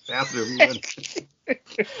that bathroom.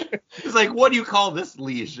 It's like, what do you call this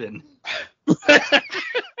lesion?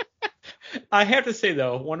 I have to say,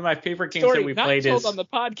 though, one of my favorite games that we played is... on the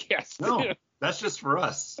podcast. No, that's just for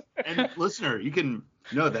us. And listener, you can...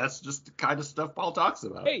 No, that's just the kind of stuff Paul talks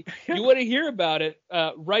about. Hey, you want to hear about it,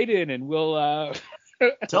 write in and we'll...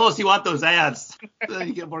 Tell us you want those ads, so then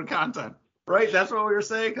you get more content. Right? That's what we were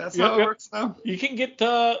saying? That's how it works now? You can get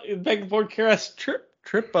Back and Forth Chaos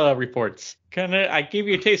trip reports. I gave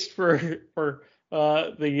you a taste for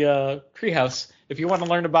the Treehouse. If you want to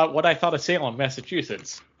learn about what I thought of Salem,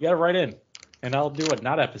 Massachusetts, you got to write in, and I'll do a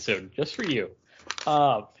not episode just for you.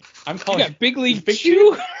 I'm calling... You got Big League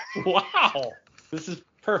Chew? Wow. This is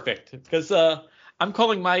perfect, because I'm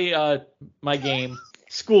calling my game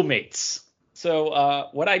Schoolmates. So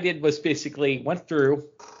what I did was basically went through,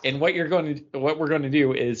 and what we're going to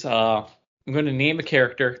do is I'm going to name a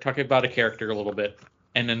character, talk about a character a little bit,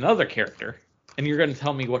 and another character, and you're going to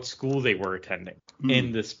tell me what school they were attending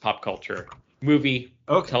in this pop culture movie,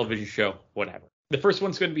 television show, whatever. The first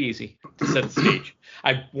one's going to be easy to set the stage.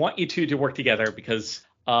 I want you two to work together because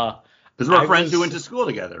we're friends who went to school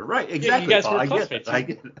together, right? Exactly. Yeah, you guys Paul. were classmates. I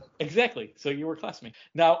get it. Exactly. So you were classmates.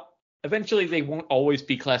 Now, eventually, they won't always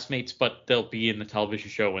be classmates, but they'll be in the television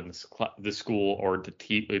show, and the school or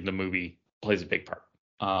the movie plays a big part.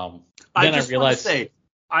 I just want to say,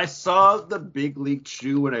 I saw the Big League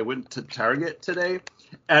Chew when I went to Target today,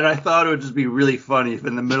 and I thought it would just be really funny if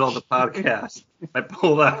in the middle of the podcast I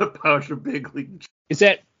pulled out a pouch of Big League Chew. Is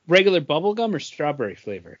that regular bubblegum or strawberry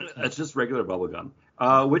flavor? It's just regular bubblegum,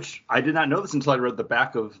 which I did not know this until I read the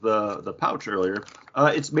back of the pouch earlier.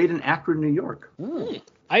 It's made in Akron, New York.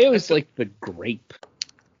 I always liked the grape.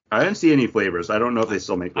 I didn't see any flavors. I don't know if they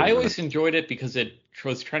still make flavors. I always enjoyed it because it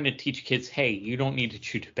was trying to teach kids, hey, you don't need to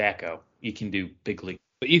chew tobacco. You can do Big League.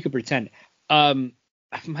 But you could pretend.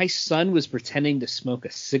 My son was pretending to smoke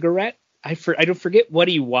a cigarette. I don't forget what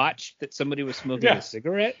he watched that somebody was smoking a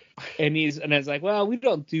cigarette. And I was like, well, we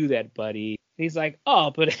don't do that, buddy. And he's like,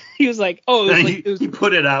 oh, but he was like, oh, he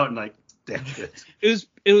put it out and like, damn it.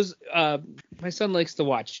 It was my son likes to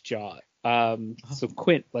watch Jaws. So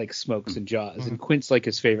Quint like smokes in Jaws, and Quint's like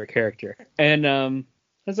his favorite character. And I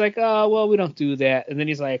was like, oh, well, we don't do that. And then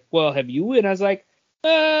he's like, well, have you? And I was like,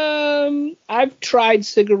 I've tried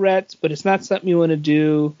cigarettes, but it's not something you want to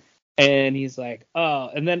do. And he's like, oh.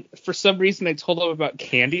 And then for some reason I told him about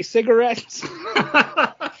candy cigarettes.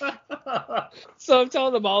 So I'm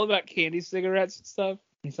telling him all about candy cigarettes and stuff.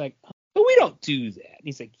 He's like, but we don't do that. And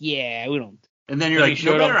he's like, yeah, we don't. And then you're like,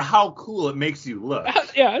 no matter how cool it makes you look.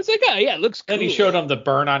 Yeah, I was like, oh, yeah, it looks cool. And he showed him the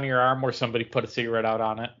burn on your arm where somebody put a cigarette out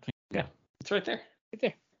on it. Yeah, it's right there. Right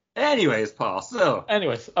there. Anyways, Paul, so.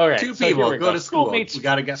 Anyways, all right. Two people go to school. We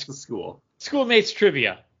got to guess the school. Schoolmates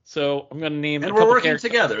trivia. So I'm going to name and we're working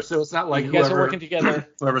together, so it's not like you guys are working together.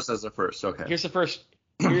 Whoever says it first, okay. Here's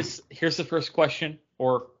the first question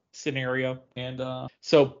or scenario. And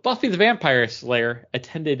so Buffy the Vampire Slayer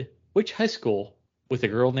attended which high school with a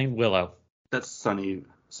girl named Willow? That's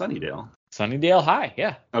Sunnydale. Sunnydale High,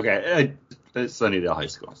 yeah. Okay, it's Sunnydale High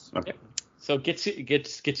School. Okay. Yep. So gets you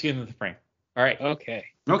into the frame. All right. Okay.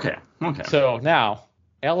 So now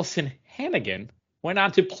Allison Hannigan went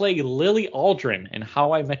on to play Lily Aldrin in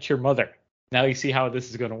How I Met Your Mother. Now you see how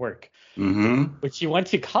this is going to work. Mm-hmm. But she went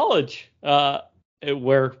to college,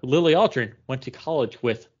 where Lily Aldrin went to college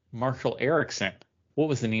with Marshall Erickson. What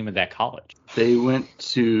was the name of that college? They went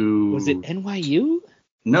to... Was it NYU?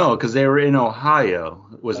 No, because they were in Ohio.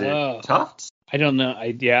 Was it Tufts? I don't know.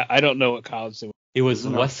 I don't know what college it was. It was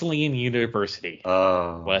Wesleyan University.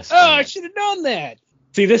 I should have known that.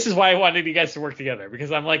 See, this is why I wanted you guys to work together,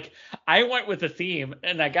 because I'm like, I went with the theme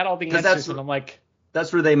and I got all the answers, and I'm like,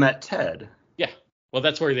 that's where they met Ted. Yeah. Well,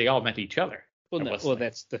 that's where they all met each other. Well,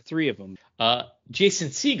 that's the three of them. Jason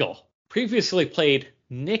Segel previously played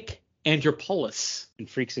Nick Andropoulos in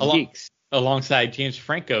Freaks and Geeks, alongside James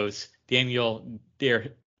Franco's Daniel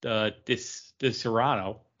DiSerrano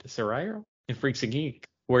in Freaks and Geeks,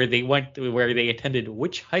 where they attended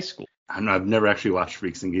which high school? I've never actually watched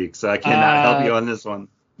Freaks and Geeks, so I cannot help you on this one.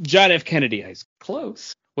 John F. Kennedy High School.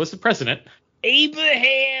 Close. What's the president?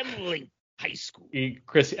 Abraham Lincoln High School.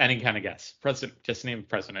 Chris, any kind of guess? President, just name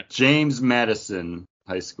president. James Madison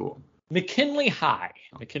High School. McKinley High.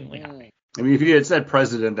 I mean, if you had said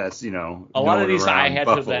president, that's, a lot of these I had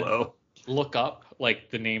Buffalo. To then look up,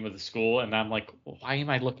 like, the name of the school, and I'm like, why am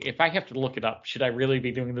I looking? If I have to look it up, should I really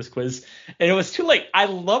be doing this quiz? And it was too late. I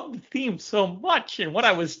loved the theme so much, and what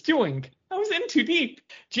I was doing, I was in too deep.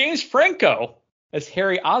 James Franco, as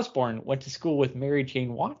Harry Osborn, went to school with Mary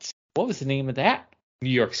Jane Watson. What was the name of that?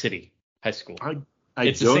 New York City High School. I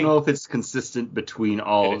don't know if it's consistent between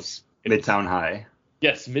all Midtown High.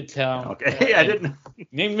 Yes, Midtown. Okay, I didn't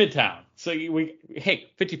name Midtown. So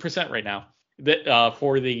 50% right now. That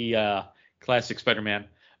for the classic Spider-Man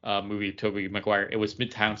movie, Tobey Maguire, it was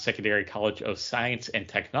Midtown Secondary College of Science and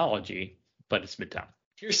Technology, but it's Midtown.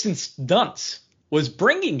 Kirsten Dunst was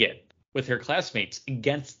bringing it with her classmates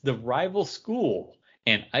against the rival school,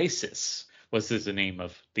 and ISIS was the name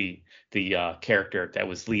of the character that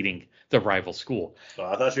was leading the rival school. Oh,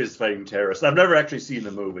 I thought she was fighting terrorists. I've never actually seen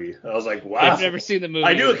the movie. I was like, wow. I've never seen the movie.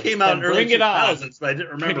 I knew it came out in early 2000s, but I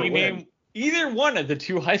didn't remember when. Name either one of the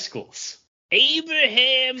two high schools?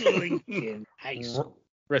 Abraham Lincoln High School.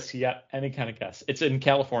 Risk, you got any kind of guess? It's in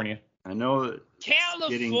California. I know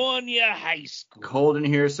California High School. Cold in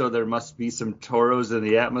here, so there must be some toros in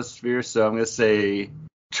the atmosphere. So I'm going to say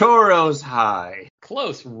Toros High.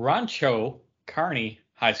 Close. Rancho Kearney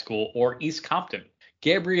High School or East Compton.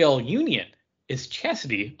 Gabrielle Union is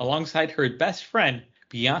Chastity alongside her best friend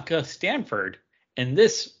Bianca Stanford in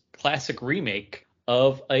this classic remake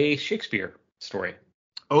of a Shakespeare story.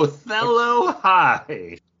 Othello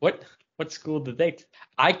High. What school did they?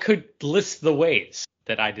 I could list the ways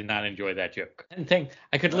that I did not enjoy that joke.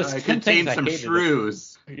 I could list 10 things I hated. Some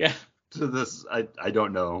shrews. Yeah. To this, I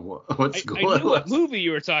don't know what school I knew what movie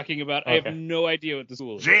you were talking about. Okay. I have no idea what the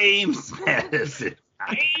school is. James Madison.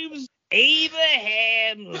 James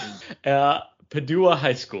Abraham. Padua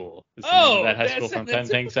High School. That high school from 10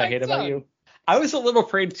 Things I Hate About You. I was a little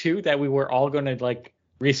afraid too that we were all going to like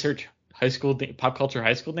research high school pop culture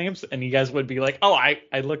high school names, and you guys would be like, "Oh, I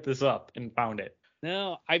looked this up and found it."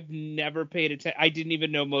 No, I've never paid attention. I didn't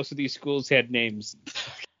even know most of these schools had names.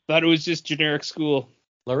 Thought it was just generic school.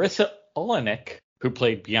 Larissa Olenek, who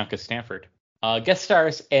played Bianca Stanford, guest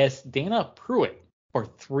stars as Dana Pruitt for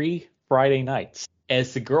 3 Friday Nights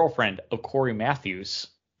as the girlfriend of Corey Matthews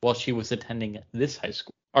while she was attending this high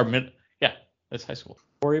school. This high school.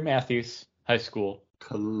 Corey Matthews High School.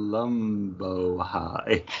 Colombo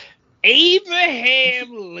High.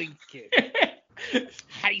 Abraham Lincoln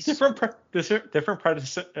High School. Different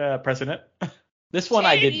president. This one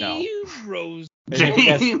I did know. Rose.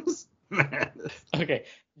 James. Okay.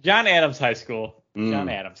 John Adams High School. John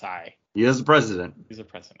Adams High. He is the president. He's a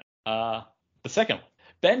president. The second one.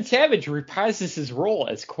 Ben Savage reprises his role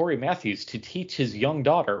as Corey Matthews to teach his young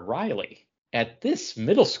daughter, Riley, at this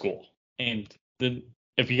middle school. And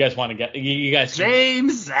if you guys want to get, you guys can,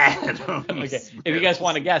 James Adams. okay, if you guys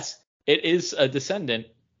want to guess, it is a descendant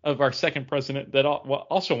of our second president that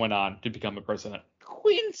also went on to become a president.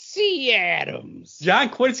 Quincy Adams. John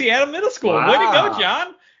Quincy Adams Middle School. Wow. Way to go,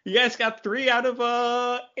 John. You guys got 3 out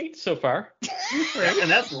of 8 so far. And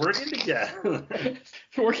that's working together.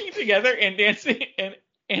 Working together and dancing and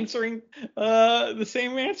answering the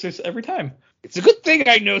same answers every time. It's a good thing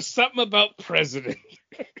I know something about president.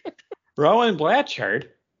 Rowan Blanchard,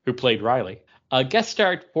 who played Riley, guest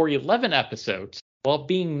starred for 11 episodes while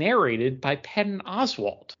being narrated by Patton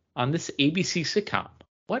Oswalt on this ABC sitcom.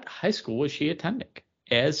 What high school was she attending?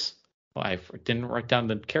 I didn't write down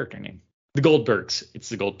the character name. The Goldbergs. It's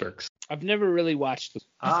the Goldbergs. I've never really watched this.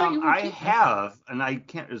 I have, and I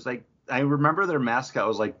can't. It's like I remember their mascot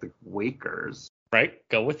was like the Quakers. Right?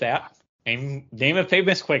 Go with that. Name a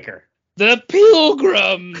famous Quaker. The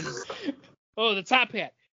Pilgrims. Oh, the top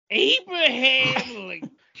hat. Abraham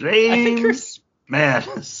Lincoln. James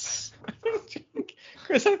Mattis.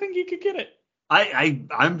 Chris, I think you could get it.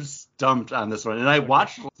 I'm stumped on this one, and I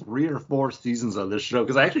watched 3 or 4 seasons of this show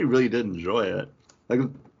because I actually really did enjoy it. Like,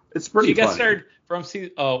 it's pretty She guest funny. starred from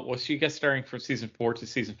season. Oh, was she guest starring from season 4 to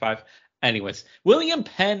season 5? Anyways, William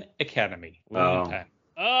Penn Academy. William Penn.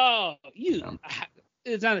 Oh,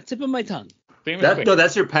 it's on the tip of my tongue. Famous No, Quaker.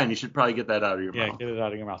 that's your pen. You should probably get that out of your Yeah, mouth. get it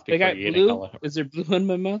out of your mouth. They before got you eat it. blue? Is there blue in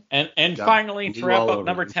my mouth? And Got finally, to blue wrap all up over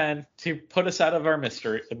number you. 10, to put us out of our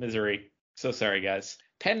misery. So sorry, guys.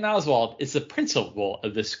 Patton Oswalt is the principal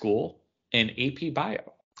of this school in AP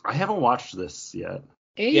Bio. I haven't watched this yet.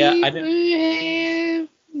 Yeah, I Abraham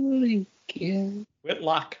Lincoln.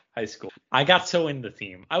 Whitlock High School. I got so in the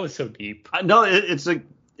theme. I was so deep. No, it's a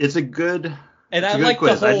good. And it's I a good like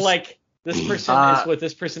quiz. the whole, I just- like, this person is with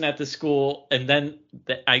this person at the school, and then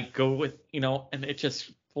I go with, and it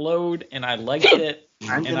just flowed, and I liked it,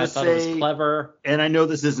 I'm and gonna I thought it was say- clever. And I know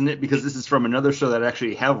this isn't it because this is from another show that I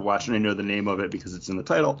actually have watched, and I know the name of it because it's in the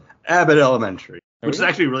title. Abbott Elementary, which is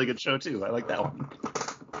actually a really good show too. I like that one.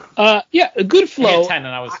 Yeah, a good I flow. had 10,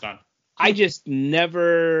 and I was done. I just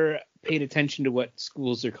never paid attention to what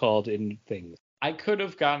schools are called in things. I could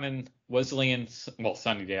have gotten Wesleyan,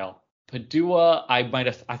 Sunnydale. Padua, I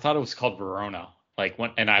thought it was called Verona.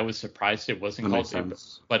 And I was surprised it wasn't That called, makes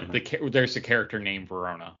sense. but there's a character named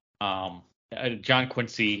Verona. John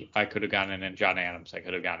Quincy, I could have gotten, and John Adams, I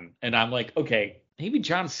could have gotten. And I'm like, okay, maybe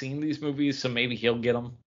John's seen these movies, so maybe he'll get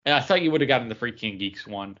them. And I thought you would have gotten the Freaky and Geeks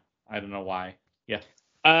one. I don't know why. Yeah.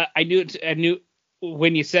 I knew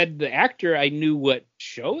when you said the actor, I knew what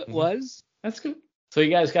show it was. That's good. So you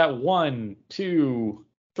guys got 1, 2,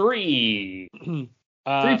 3.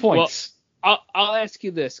 3 points. Well, I'll ask you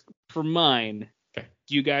this for mine. Okay.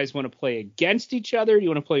 Do you guys want to play against each other? Or do you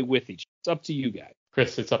want to play with each other? It's up to you guys.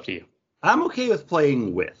 Chris, it's up to you. I'm okay with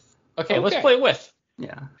playing with. Okay, let's play with.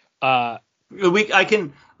 Yeah.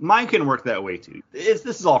 Mine can work that way too. This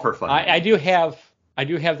is all for fun. I do have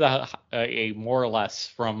the a more or less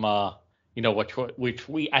from which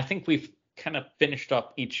I think we've kind of finished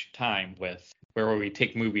up each time with, where we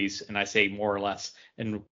take movies and I say more or less,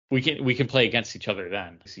 and we can play against each other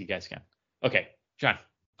then, so you guys can. Okay, John.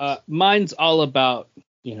 Mine's all about,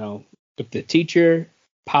 if the teacher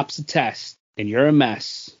pops a test and you're a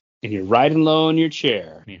mess and you're riding low in your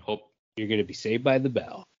chair, I hope you're going to be Saved by the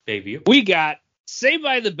Bell. Bayview. We got Saved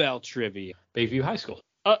by the Bell trivia. Bayview High School.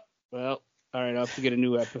 Well, all right, I'll have to get a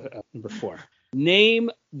new number 4. Name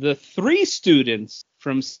the 3 students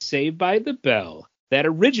from Saved by the Bell that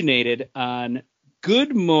originated on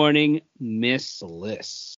Good Morning, Miss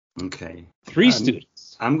Bliss. Okay. 3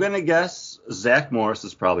 students. I'm going to guess Zach Morris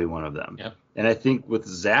is probably one of them. Yep. And I think with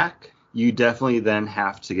Zach, you definitely then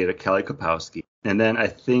have to get a Kelly Kapowski. And then I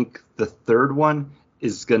think the third one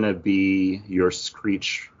is going to be your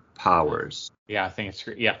Screech Powers. Yeah, I think it's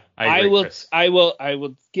great. Yeah, I agree, Chris. I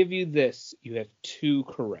will give you this. You have 2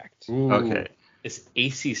 correct. Ooh. Okay. Is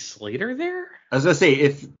AC Slater there? I was going to say,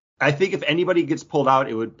 if anybody gets pulled out,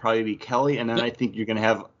 it would probably be Kelly. And then I think you're going to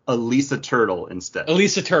have Elisa Turtle instead.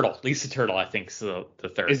 Lisa Turtle, I think, is the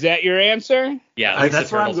third. Is that your answer? Yeah, Lisa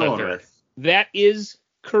That's what I'm Turtle's the going third. with. That is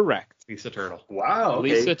correct. Lisa Turtle. Wow.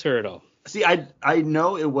 Okay. Lisa Turtle. See, I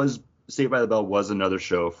know it was Saved by the Bell was another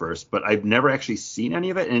show first, but I've never actually seen any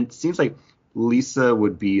of it. And it seems like Lisa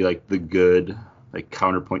would be like the good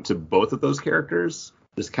counterpoint to both of those characters.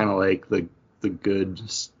 Just kind of like the good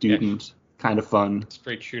student, kind of fun.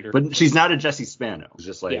 Straight shooter. But she's not a Jessie Spano. It's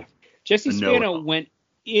just like Jessie a Spano know-it-all. went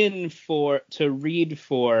in to read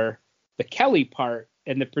for the Kelly part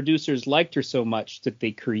and the producers liked her so much that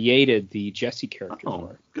they created the Jessie character for Oh,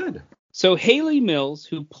 her. good. So Haley Mills,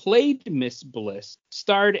 who played Miss Bliss,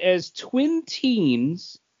 starred as twin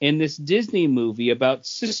teens in this Disney movie about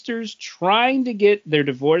sisters trying to get their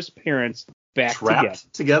divorced parents back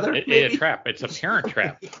Trapped together? A trap. It's a parent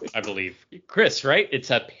trap, I believe. Chris, right? It's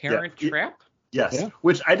a parent Yeah. trap? Yes. Yeah.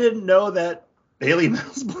 Which I didn't know that Haley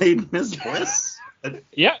Mills played Miss Bliss.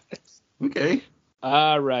 Yeah. Okay.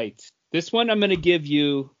 All right. This one I'm going to give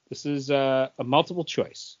you. This is a multiple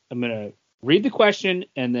choice. I'm going to read the question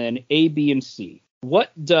and then A, B, and C.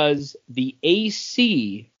 What does the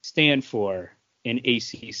AC stand for in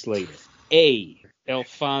AC Slater? A,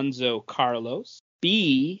 Alfonso Carlos.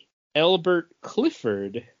 B, Albert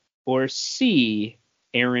Clifford. Or C,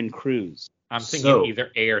 Aaron Cruz. I'm thinking So-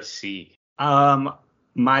 either A or C.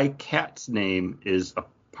 My cat's name is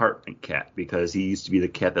Apartment Cat because he used to be the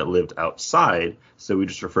cat that lived outside, so we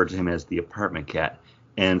just refer to him as the Apartment Cat.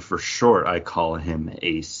 And for short, I call him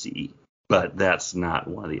AC. But that's not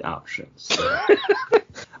one of the options. So.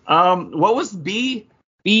 What was B?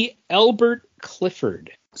 B, Albert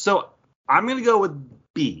Clifford. So I'm gonna go with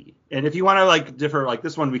B. And if you want to like differ, like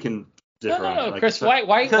this one, we can differ. No, on, Chris, so-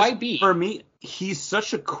 why because B? For me, he's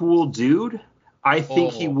such a cool dude. I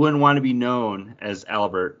think he Oh. wouldn't want to be known as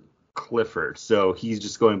Albert Clifford, so he's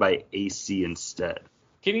just going by AC instead.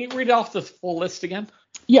 Can you read off the full list again?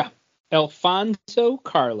 Yeah. Alfonso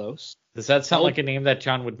Carlos. Does that sound like a name that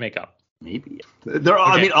John would make up? Maybe they're all.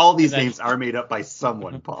 I Okay. mean, all these And then- names are made up by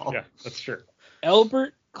someone, Paul. Yeah, that's true.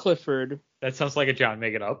 Albert Clifford. That sounds like a John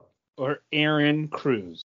make it up. Or Aaron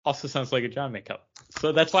Cruz. Also sounds like a John make up.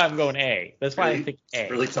 So that's why I'm going A. That's why I think A.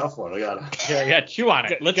 Really tough one. I gotta. Yeah, chew on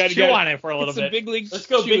it. Let's Gotta- chew gotta- on it for a little It's a bit. big league. Let's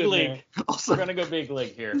go chew big in league. there. Also, We're gonna go big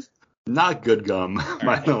league here. not good gum, by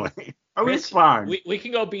right. the way. Are we Chris, fine? We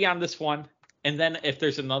can go B on this one, and then if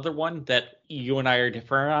there's another one that you and I are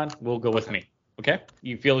different on, we'll go with me. Okay?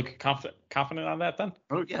 You feel confident on that then?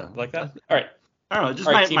 Oh yeah. Like that? All right. I don't know. Just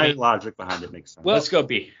All right, my teammate. logic behind it makes sense. Well- Let's go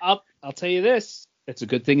B. I'll tell you this. It's a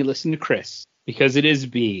good thing you listen to Chris because it is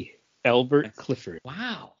B. Albert Clifford.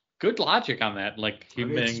 Wow. Good logic on that. Like I him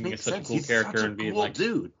mean, it just being makes such sense. a cool He's character such a and being cool like,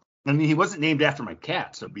 dude. I mean, he wasn't named after my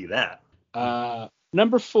cat, so it'd be that.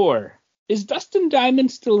 Number 4. Is Dustin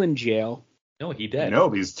Diamond still in jail? no, he did. No,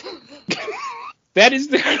 he's. That is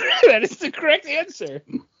the correct answer.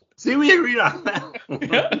 See, we agreed on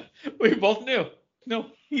that. We both knew. No,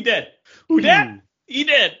 he did. Who did? He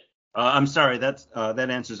did. I'm sorry. That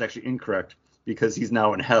answer is actually incorrect because he's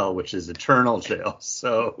now in hell, which is eternal jail.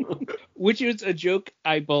 So. Which is a joke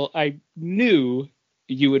I knew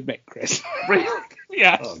you would make, Chris. Really?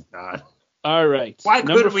 Yes. Oh God. All right. Why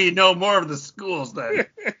Number couldn't we know more of the schools then?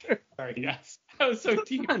 Sorry, yes. That was so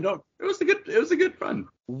deep. No, it was a good fun.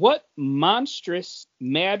 What monstrous,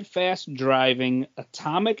 mad fast driving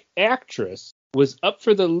atomic actress was up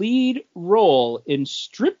for the lead role in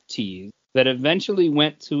Striptease that eventually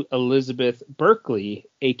went to Elizabeth Berkley,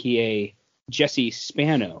 aka Jessie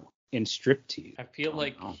Spano, in Striptease? I feel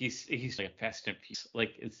like Oh. he's like a Fast and Furious.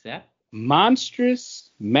 Like, is that Monstrous,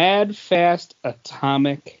 mad fast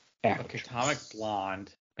atomic like actress. Atomic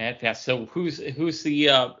Blonde? Mad Fast. So who's the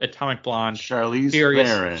Atomic Blonde? Charlize Furious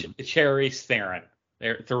Theron. Charlize Theron.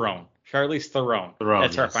 Theron. Charlize Theron. Theron,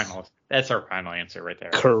 That's our yes. final. That's our final answer right there.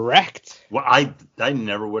 Correct. Well, I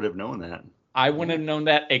never would have known that. I wouldn't have known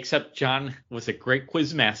that, except John was a great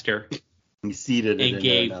quiz master He seeded it and in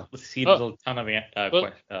gave there now. seeded a ton of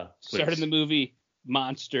Well, quiz. Started the movie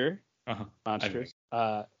Monster. Uh-huh. Monstrous.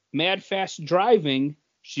 Mad Fast Driving.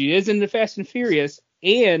 She is in the Fast and Furious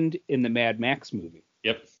and in the Mad Max movie.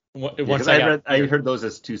 Yep. Yeah, Once 'cause I heard those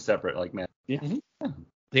as two separate, like, man.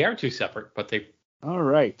 they are two separate, but they All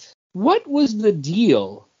right. What was the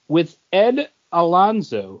deal with Ed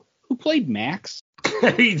Alonzo, who played Max?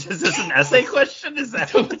 Is this an essay question? Is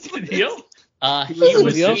that what's the deal? He was a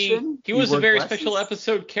was magician? he was He a wore very glasses? special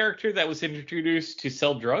episode character that was introduced to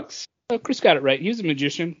sell drugs. Oh, Chris got it right. He was a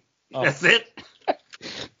magician. That's it? I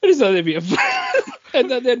just thought that'd be a fun, I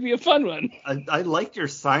thought that'd be a fun one. I liked your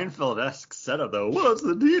Seinfeld-esque setup, though. What's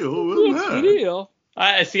the deal with What's the that? deal?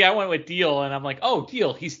 I see. I went with deal, and I'm like, oh,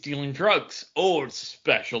 deal. He's dealing drugs. Oh, it's a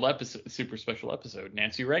special episode, super special episode.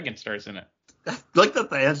 Nancy Reagan stars in it. I like that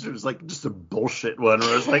the answer is like just a bullshit one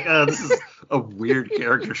where it's like, oh, this is a weird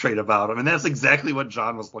character trait about him. And that's exactly what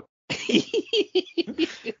John was looking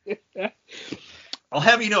for. I'll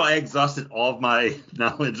have you know I exhausted all of my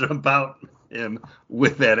knowledge about him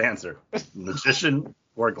with that answer. Magician,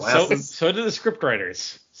 wore glasses. So did the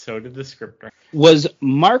scriptwriters. Was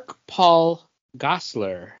Mark Paul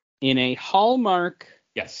Gosselaar in a Hallmark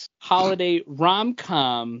Yes. holiday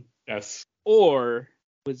rom-com Yes. or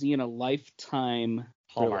Was he in a Lifetime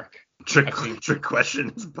Hallmark. Trick I've seen- trick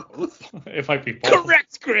question is both. It might be both.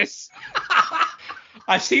 Correct, Chris.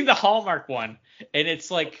 I've seen the Hallmark one, and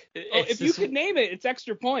it's like If you could name it, it's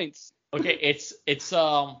extra points. okay, it's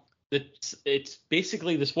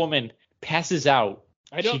basically this woman passes out.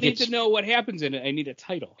 I don't She need gets- to know what happens in it. I need a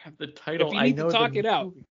title. I have the title. If you need I to know talk the it out.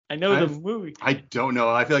 movie. I know the I've- movie. I don't know.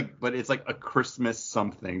 I feel like, but it's like a Christmas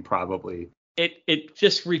something probably. It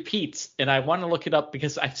just repeats, and I want to look it up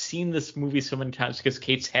because I've seen this movie so many times because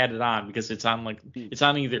Kate's had it on because it's on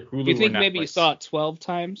either Hulu Do you think or Netflix. maybe you saw it 12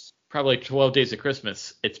 times? Probably 12 Days of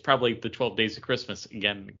Christmas. It's probably the 12 Days of Christmas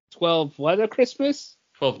again. 12 what of Christmas?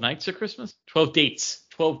 12 Nights of Christmas? 12 Dates.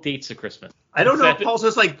 12 Dates of Christmas. I don't know if Exactly. Paul's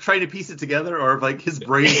just like trying to piece it together or if like his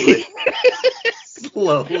brain's like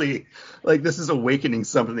slowly like this is awakening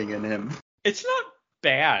something in him. It's not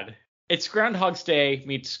bad. It's Groundhog's Day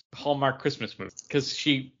meets Hallmark Christmas movie because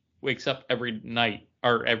she wakes up every night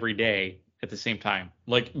or every day at the same time.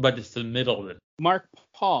 But it's the middle of it. Mark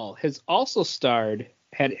Paul has also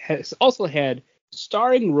has also had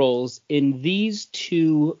starring roles in these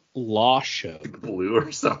two law shows. Blue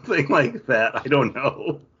or something like that. I don't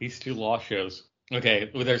know. These two law shows.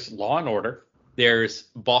 Okay, well, there's Law and Order. There's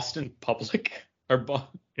Boston Public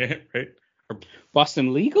yeah, right? Or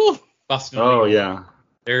Boston Legal? Boston. Oh Legal. yeah.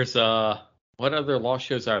 There's what other law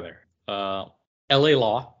shows are there? L.A.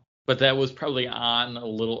 Law, but that was probably on a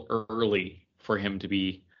little early for him to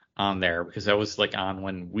be on there because that was like on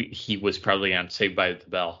when he was probably on Saved by the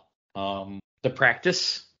Bell. The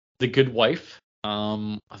Practice, The Good Wife,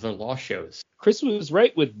 other law shows. Chris was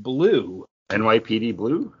right with Blue. NYPD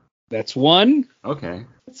Blue? That's one. Okay.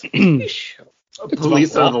 It's a TV show.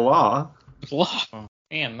 Police about are the law. Law.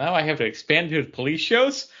 And now I have to expand to police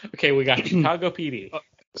shows. Okay, we got Chicago PD.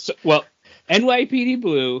 So, well, NYPD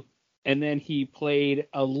Blue, and then he played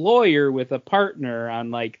a lawyer with a partner on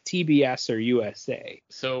like TBS or USA.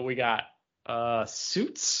 So we got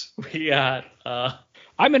Suits. We got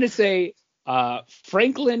I'm gonna say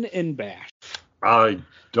Franklin and Bash. I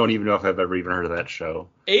don't even know if I've ever even heard of that show.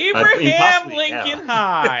 Abraham possibly, Lincoln yeah.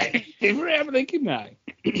 High. Abraham Lincoln High.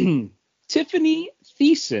 Tiffany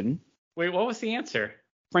Thiessen, Wait, what was the answer?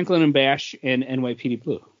 Franklin and Bash, and NYPD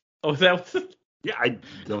Blue. Oh, that was. Yeah, I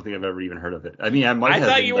don't think I've ever even heard of it. I mean, I might I have.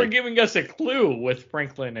 thought been, you were like, giving us a clue with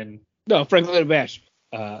Franklin and. No, Franklin and Bash.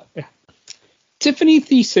 Yeah. Tiffany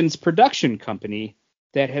Thiessen's production company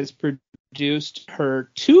that has produced her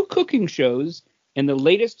 2 cooking shows and the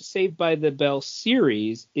latest Saved by the Bell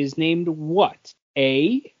series is named what?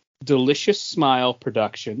 A. Delicious Smile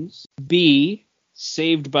Productions. B.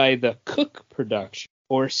 Saved by the Cook Production.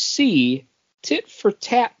 Or C. Tit for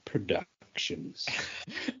Tat Productions.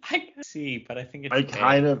 I can see, but I think it's. I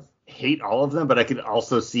kind of hate all of them, but I could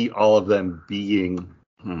also see all of them being.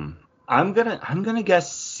 I'm gonna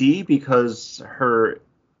guess C because her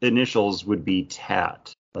initials would be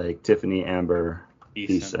Tat, like Tiffany Amber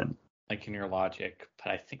Thiessen. Like in your logic,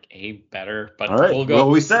 but I think A better. But All right. we'll go. Well,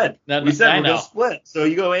 we said No, we said I we're gonna know. split. So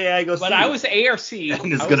you go A, I go C. But I was A or C. I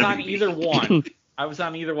And it's was gonna on be B. either one. I was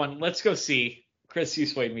on either one. Let's go C. Chris, you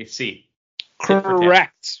swayed me. C. Tit for tat.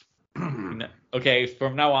 Correct. No. Okay,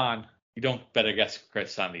 from now on, you don't better guess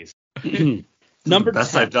Chris on these. Number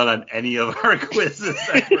Best 10. I've done on any of our quizzes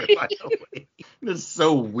ever, by the way. It's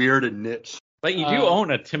so weird and niche. But you do own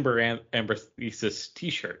a Timber Amber Thesis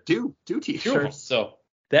T-shirt. Two Two of them. t-shirts. So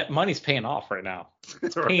that money's paying off right now.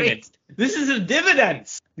 That's Paying right. it. This is the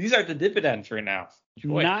dividends. These are the dividends right now.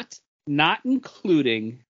 Enjoy. Not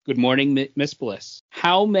including Good Morning, Miss Bliss.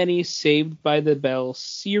 How many Saved by the Bell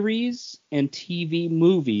series and TV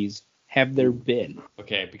movies have there been?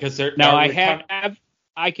 Okay, because they're Now are I we have count-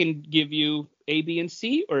 I can give you A, B, and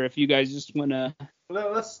C, or if you guys just wanna.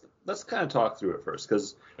 Well, let's kind of talk through it first,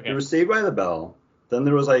 because Okay. there was Saved by the Bell. Then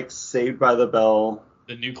there was like Saved by the Bell,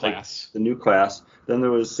 the new class. the new class. Then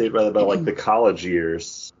there was Saved by the Bell, like the college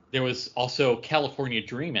years. There was also California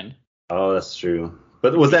Dreamin'. Oh, that's true.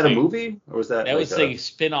 But was that a movie or was that? That like was a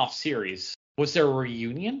spin-off series. Was there a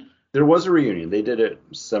reunion? There was a reunion. They did it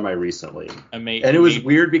semi-recently. And And it was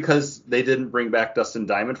weird because they didn't bring back Dustin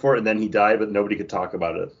Diamond for it, and then he died, but nobody could talk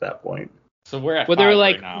about it at that point. So we're at Well, they were 5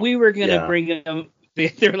 like, right now. we were gonna Yeah. bring him.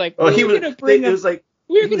 They're like, Oh, we were gonna bring it him. was like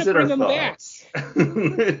We were he was gonna in bring our him back.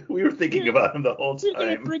 thoughts. We were thinking about him the whole We were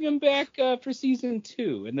gonna time. bring him back for season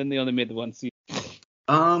 2, and then they only made the one season.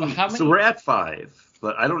 How many- So we're at 5,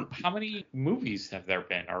 but I don't. How many movies have there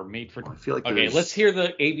been or made for? I feel like Okay, there's- let's hear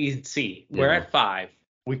the A, B, and C. We're Yeah. at 5.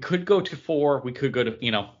 We could go to 4. We could go to,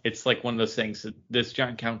 it's like one of those things. This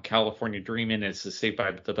John Count California Dreamin' is the Saved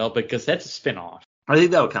by the Bell because that's a spin-off. I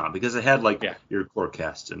think that would count because it had like Yeah. your core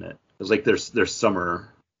cast in it. It was like there's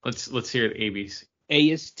summer. Let's hear the A, B, C. A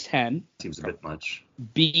is 10. Seems a bit much.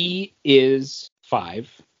 B is 5.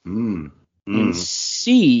 And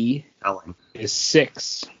C Telling. is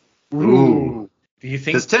 6. Ooh. Do you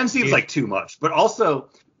think? Because 10 seems like too much, but also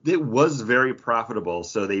it was very profitable,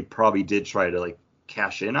 so they probably did try to like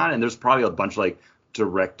cash in on it. And there's probably a bunch of like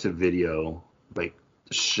direct to video like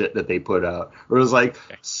shit that they put out, where it was like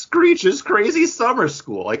Screech's Crazy Summer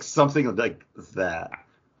School, like something like that.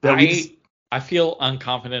 I feel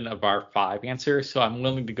unconfident of our 5 answer, so I'm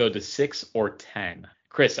willing to go to 6 or 10.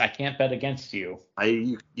 Chris, I can't bet against you.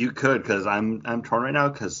 You could, because I'm torn right now,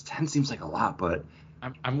 because 10 seems like a lot, but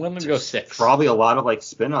I'm willing to go 6. Probably a lot of like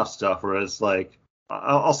spin-off stuff, where it's like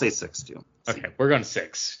I'll say 6 too. Okay, we're going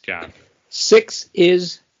 6, John. 6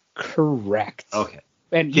 is correct. Okay.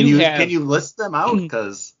 And can you list them out?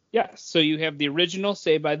 Because yeah, so you have the original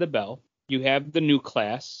Saved by the Bell, you have the new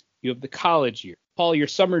class, you have the college year. Paul, your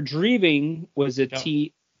summer dreaming was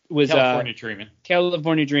California Dreaming.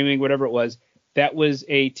 California Dreaming, whatever it was. That was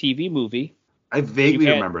a TV movie. I vaguely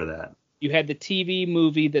remember that. You had the TV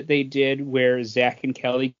movie that they did where Zach and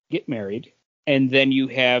Kelly get married, and then you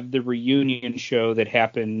have the reunion show that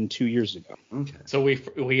happened 2 years ago. Okay. So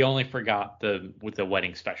we only forgot the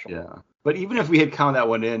wedding special. Yeah. But even if we had counted that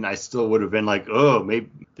one in, I still would have been like, oh,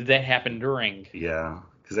 maybe. Did that happen during? Yeah,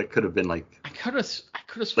 because it could have been like. I could have sworn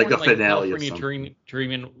like a finale California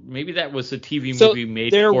Dreaming. Maybe that was a TV movie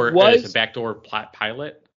made as a backdoor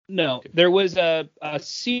pilot. No, there was a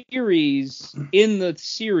series. In the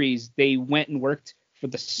series, they went and worked for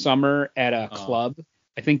the summer at a club.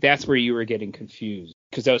 I think that's where you were getting confused,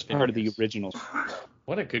 because that was part of the original.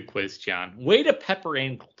 What a good quiz, John. Way to pepper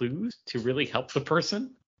in clues to really help the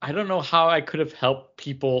person. I don't know how I could have helped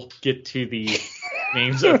people get to the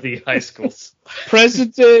names of the high schools.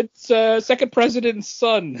 Second president's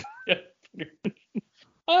son.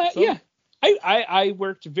 Yeah. I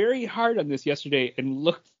worked very hard on this yesterday and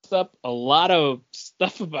looked up a lot of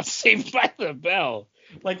stuff about Saved by the Bell.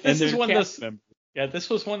 Like this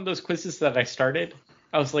was one of those quizzes that I started.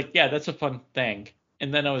 I was like, yeah, that's a fun thing.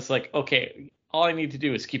 And then I was like, okay, all I need to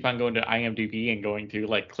do is keep on going to IMDb and going to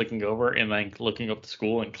like clicking over and like looking up the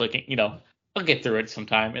school and clicking, I'll get through it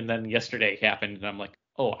sometime. And then yesterday happened and I'm like,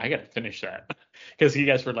 oh, I got to finish that. Because you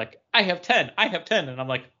guys were like, I have 10. And I'm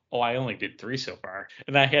like, oh, I only did 3 so far.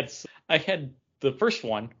 And I had the first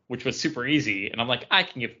one, which was super easy. And I'm like, I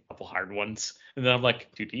can give a couple hard ones. And then I'm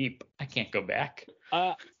like, too deep. I can't go back.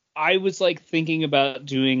 I was like thinking about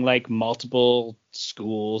doing like multiple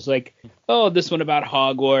schools, like, oh, this one about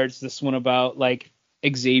Hogwarts, this one about like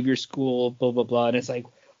Xavier School, blah, blah, blah. And it's like,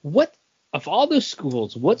 what of all those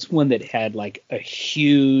schools, what's one that had like a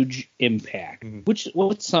huge impact?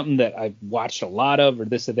 What's something that I've watched a lot of or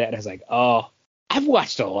this or that? And I was like, oh, I've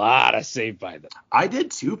watched a lot of Saved by the Bell. I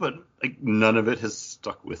did too, but like none of it has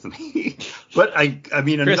stuck with me. But I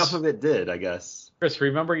mean, Chris, enough of it did, I guess. Chris,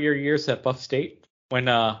 remember your years at Buff State when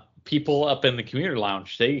people up in the commuter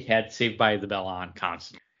lounge, they had Saved by the Bell on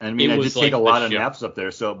constantly. I mean, I did take a lot of naps up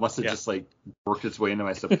there, so it must have just like worked its way into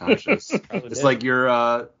my subconscious. It's like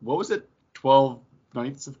your what was it? 12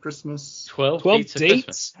 Nights of Christmas? 12 Dates of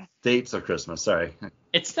Christmas. Dates of Christmas, sorry.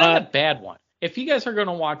 It's not a bad one. If you guys are going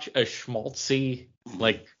to watch a schmaltzy,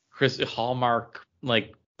 like Hallmark,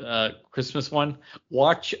 like Christmas one,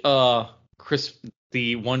 watch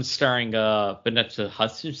the one starring Vanessa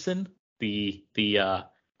Hudson, the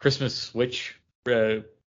Christmas Witch. The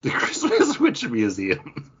Christmas Witch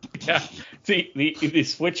Museum. Yeah, the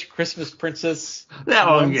Switch Christmas Princess. That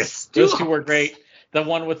one gets those two were great. The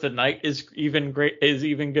one with the knight is even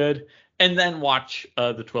good. And then watch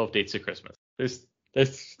the 12 Dates of Christmas. There's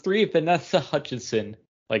 3 Vanessa Hutchinson,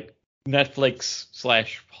 like Netflix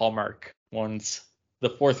 / Hallmark ones. The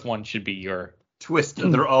 4th one should be your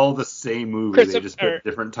Twisted. They're all the same movie. They just put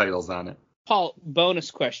different titles on it. Paul, bonus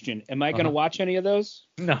question. Am I going to watch any of those?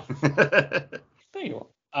 No. No, you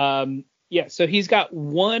won't. Yeah, so he's got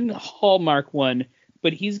one Hallmark one,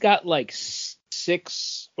 but he's got like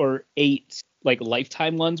 6 or 8 like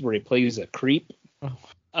Lifetime ones where he plays a creep.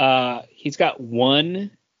 He's got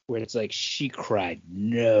one where it's like She Cried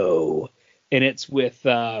No, and it's with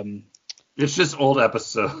it's just old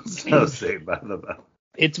episodes of Saved by the Bell.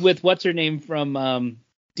 It's with what's her name from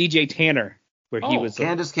DJ Tanner, where he was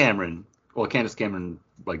Candace Cameron. Well, Candace Cameron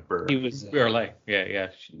like Burr. He was yeah.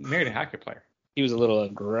 She married a hockey player. He was a little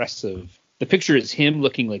aggressive. The picture is him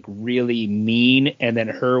looking like really mean, and then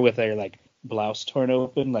her with her like blouse torn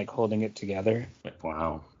open, like holding it together.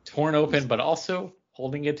 Wow. Torn open, but also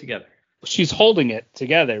holding it together. She's holding it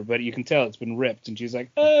together, but you can tell it's been ripped, and she's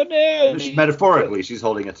like, oh no. Metaphorically, she's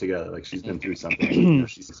holding it together, like she's been through something.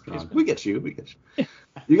 We get you.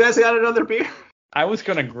 You guys got another beer? I was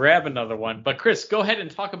going to grab another one, but Chris, go ahead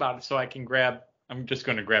and talk about it so I can grab. I'm just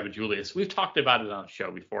going to grab a Julius. We've talked about it on the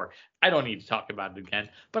show before. I don't need to talk about it again,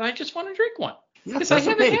 but I just want to drink one Yeah, because I that's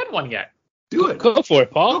haven't okay. had one yet. Do it. Go for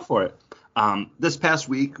it, Paul. Go for it. This past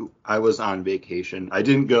week, I was on vacation. I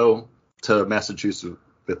didn't go to Massachusetts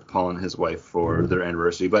with Paul and his wife for their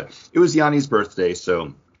anniversary, but it was Yanni's birthday,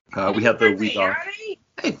 so we had the week off.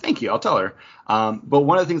 Hey, thank you. I'll tell her. But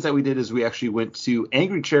one of the things that we did is we actually went to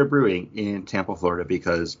Angry Chair Brewing in Tampa, Florida,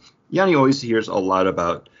 because Yanni always hears a lot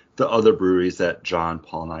about the other breweries that John,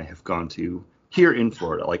 Paul, and I have gone to here in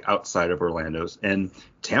Florida, like outside of Orlando's. And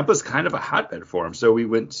Tampa's kind of a hotbed for him. So we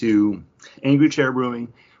went to Angry Chair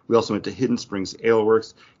Brewing. We also went to Hidden Springs Ale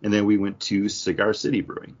Works, and then we went to Cigar City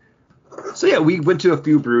Brewing. So yeah, we went to a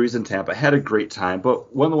few breweries in Tampa, had a great time.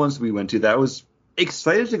 But one of the ones we went to that was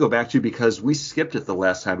excited to go back to because we skipped it the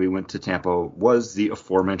last time we went to Tampa was the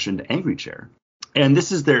aforementioned Angry Chair. And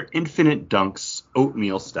this is their Infinite Dunks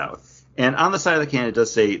Oatmeal Stout. And on the side of the can, it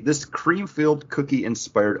does say, this cream-filled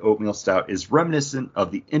cookie-inspired oatmeal stout is reminiscent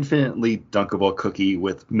of the infinitely dunkable cookie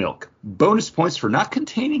with milk. Bonus points for not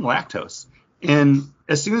containing lactose. And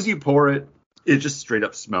as soon as you pour it, it just straight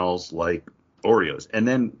up smells like Oreos. And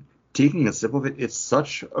then taking a sip of it, it's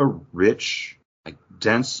such a rich, like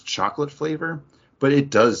dense chocolate flavor, but it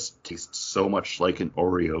does taste so much like an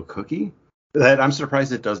Oreo cookie that I'm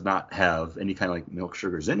surprised it does not have any kind of like milk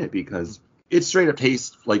sugars in it, because it straight up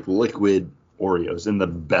tastes like liquid Oreos in the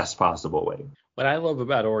best possible way. What I love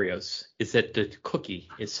about Oreos is that the cookie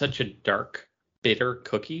is such a dark, bitter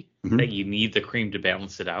cookie that you need the cream to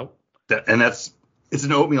balance it out. It's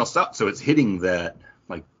an oatmeal stout, so it's hitting that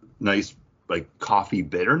like nice like coffee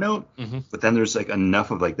bitter note, but then there's like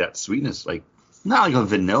enough of like that sweetness, like not like a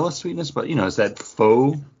vanilla sweetness, but it's that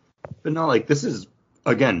faux vanilla. Like this is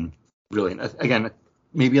again brilliant. Again,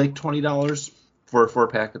 maybe like $20 for a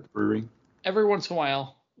pack at the brewery. Every once in a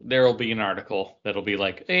while, there will be an article that'll be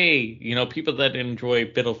like, hey, people that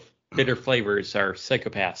enjoy bitter flavors are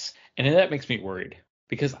psychopaths. And that makes me worried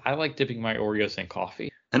because I like dipping my Oreos in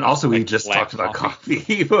coffee. And also, we like just talked about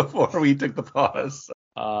coffee before we took the pause.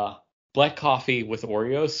 Black coffee with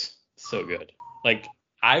Oreos, so good. Like,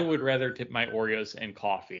 I would rather dip my Oreos in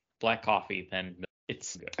black coffee, than milk.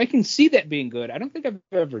 It's good. I can see that being good. I don't think I've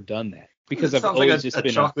ever done that because I've always like just a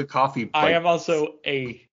been chocolate coffee. I am also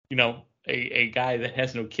a guy that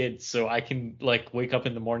has no kids, so I can like wake up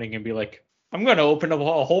in the morning and be like, I'm going to open up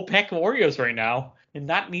a whole pack of Oreos right now and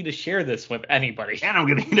not need to share this with anybody. And I'm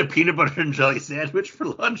going to eat a peanut butter and jelly sandwich for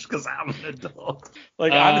lunch because I'm an adult.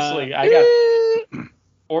 Like, honestly, I got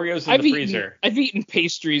Oreos in the freezer. I've eaten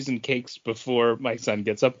pastries and cakes before my son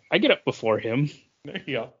gets up. I get up before him. There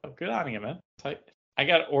you go. Good on you, man. I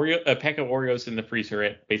got a pack of Oreos in the freezer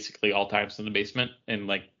at basically all times in the basement. And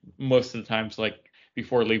like most of the times, like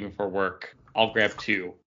before leaving for work, I'll grab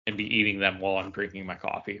 2 and be eating them while I'm drinking my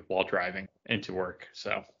coffee while driving into work.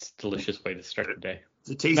 So it's a delicious way to start the day. It's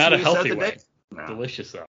a tasty Not a way to start healthy the way. day. No.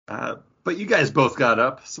 Delicious though. But you guys both got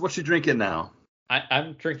up. So what you drinking now?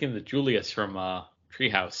 I'm drinking the Julius from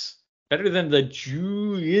Treehouse. Better than the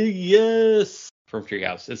Julius from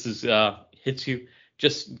Treehouse. This is hits you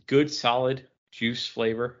just good solid juice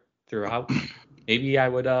flavor throughout. Maybe I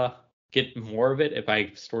would get more of it if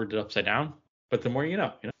I stored it upside down. But the more you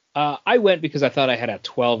know. I went because I thought I had a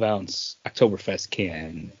 12-ounce Oktoberfest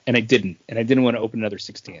can, and I didn't. And I didn't want to open another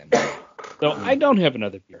 6-can. So I don't have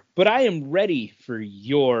another beer. But I am ready for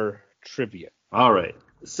your trivia. All right.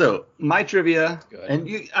 So my trivia, Good. and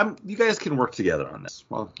you guys can work together on this.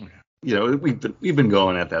 Well, we've been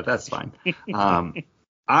going at that. That's fine.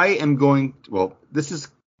 I am going. Well, this is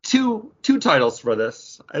two titles for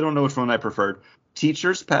this. I don't know which one I preferred: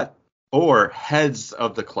 Teacher's Pet or Heads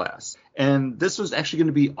of the Class. And this was actually going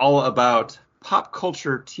to be all about pop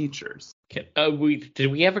culture teachers.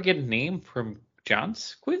 Did we ever get a name from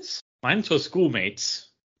John's quiz? Mine was Schoolmates.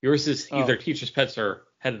 Yours is either Teacher's Pets or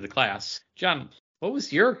Head of the Class. John, what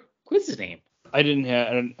was your quiz's name? I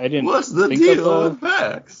didn't. What's the deal with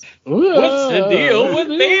Max? What's the deal with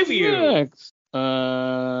Bayview?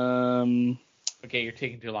 Okay, you're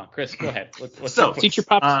taking too long. Chris, go ahead. What's So, your quiz?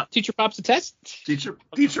 Teacher pops a test. Teacher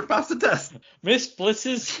pops the test. Miss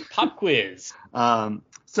Bliss's pop quiz.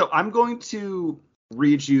 So I'm going to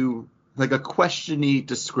read you like a question-y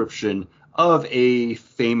description of a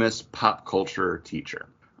famous pop culture teacher.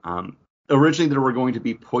 Originally, there were going to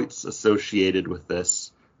be points associated with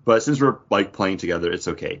this, but since we're like playing together, it's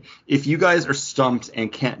okay. If you guys are stumped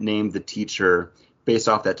and can't name the teacher based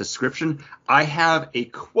off that description, I have a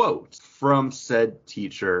quote from said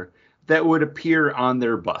teacher that would appear on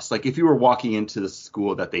their bus. Like if you were walking into the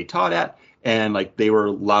school that they taught at and like they were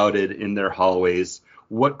lauded in their hallways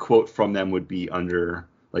what quote from them would be under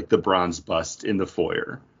like the bronze bust in the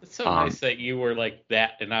foyer. It's so nice that you were like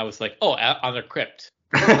that, and I was like, oh, on the crypt.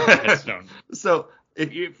 Headstone. So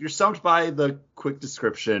if you're stumped by the quick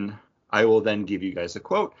description, I will then give you guys a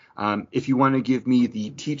quote. If you want to give me the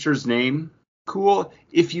teacher's name, cool.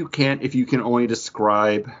 If you can only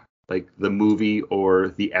describe like the movie or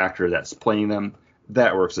the actor that's playing them,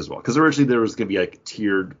 that works as well. Because originally there was going to be like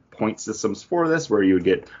tiered point systems for this, where you would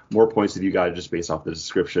get more points if you got it just based off the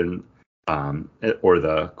description or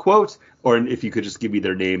the quote, or if you could just give me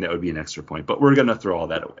their name, that would be an extra point. But we're going to throw all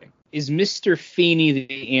that away. Is Mr. Feeney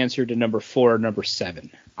the answer to number 4 or number 7?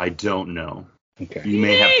 I don't know. Okay. You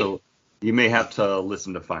may have to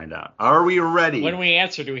listen to find out. Are we ready? When we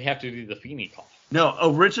answer, do we have to do the Feeney call? No,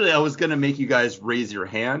 originally I was going to make you guys raise your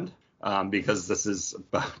hand because this is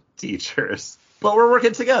about teachers. But we're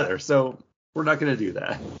working together, so we're not going to do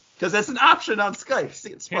that. Because that's an option on Skype.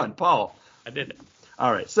 See, it's fun. Paul. I did it.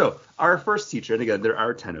 All right, so our first teacher, and again, there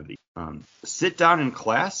are 10 of these. Sit down in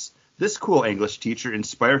class. This cool English teacher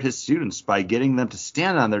inspired his students by getting them to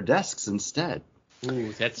stand on their desks instead.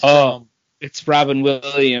 Ooh, that's it's Robin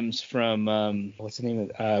Williams from what's the name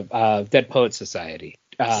of Dead Poets Society.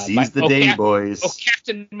 Seize the day, boys. Oh,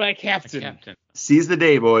 Captain, my Captain. Seize the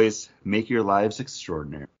day, boys. Make your lives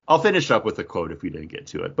extraordinary. I'll finish up with a quote if we didn't get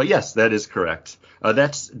to it. But yes, that is correct.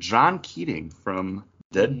 That's John Keating from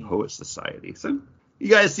Dead Poets Society. So you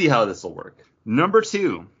guys see how this will work. Number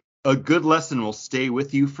 2. A good lesson will stay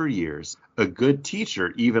with you for years. A good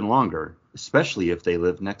teacher even longer, especially if they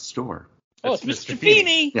live next door. Oh, it's Mr.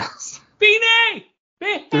 Feeney. Yes. Feeney!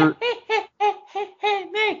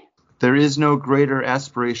 There is no greater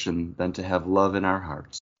aspiration than to have love in our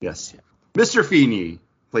hearts. Yes. Mr. Feeney,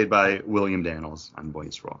 played by William Daniels on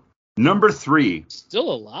Boy's Role. Number 3.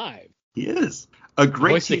 Still alive. He is. A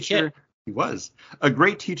great Voice the teacher. kid. He was. A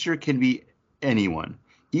great teacher can be anyone,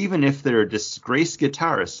 even if they're a disgraced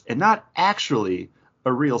guitarist and not actually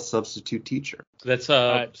a real substitute teacher. That's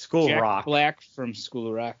School Jack Rock. Black from School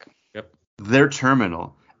of Rock. Yep. They're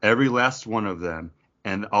terminal, every last one of them,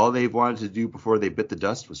 and all they wanted to do before they bit the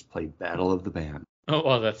dust was play Battle of the Band. Oh,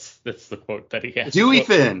 well, that's the quote that he has. Dewey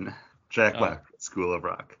Finn, Jack Black, School of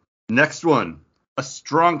Rock. Next one. A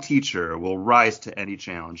strong teacher will rise to any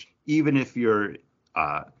challenge, even if your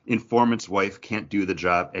informant's wife can't do the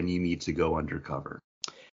job and you need to go undercover.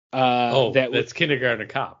 That's Kindergarten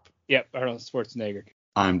Cop. Yep, Arnold Schwarzenegger.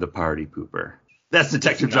 I'm the party pooper. That's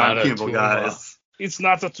Detective John Kimball, guys. It's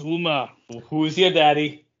not a tumor. Who's your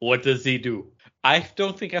daddy? What does he do? I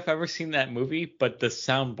don't think I've ever seen that movie, but the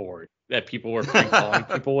soundboard that people were calling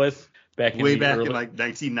people with back in in like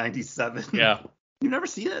 1997. Yeah. You never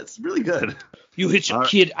seen it? It's really good. You hit your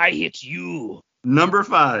kid, I hit you. Number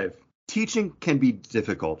 5. Teaching can be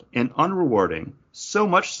difficult and unrewarding, so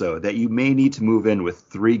much so that you may need to move in with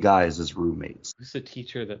 3 guys as roommates. Who's the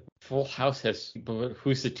teacher that Full House has?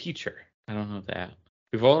 Who's the teacher? I don't know that.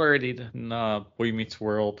 We've already done Boy Meets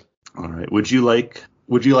World. All right. Would you like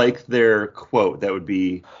their quote that would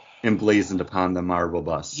be emblazoned upon the marble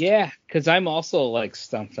bust? Yeah, because I'm also like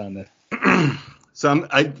stumped on this. So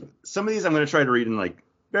some of these I'm going to try to read in like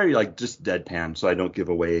very like just deadpan, so I don't give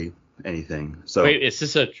away anything. So wait, is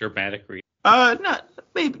this a dramatic read? Not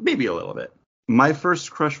maybe a little bit. My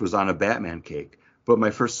first crush was on a Batman cake, but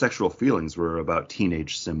my first sexual feelings were about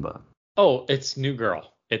teenage Simba. Oh, it's New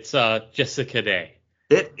Girl. It's Jessica Day.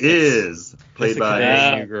 It is played Jessica by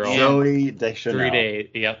Day, New Girl. Zoe Deschanel. 3 days.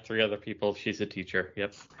 Yep, 3 other people. She's a teacher.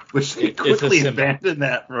 Yep. Which they quickly abandoned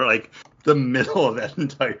that for like the middle of that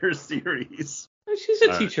entire series. She's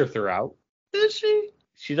a teacher throughout. Is she?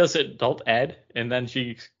 She does adult ed, and then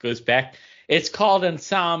she goes back. It's called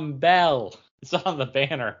Ensemble. It's on the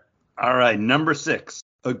banner. All right, number 6.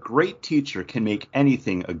 A great teacher can make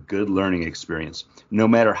anything a good learning experience. No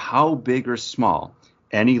matter how big or small,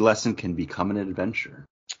 any lesson can become an adventure.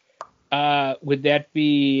 Would that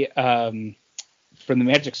be from the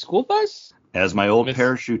Magic School Bus? As my old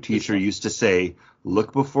parachute teacher used to say,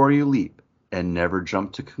 look before you leap and never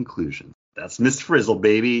jump to conclusions. That's Miss Frizzle,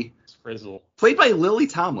 baby. Miss Frizzle. Played by Lily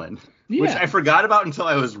Tomlin, which I forgot about until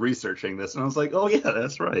I was researching this. And I was like, oh, yeah,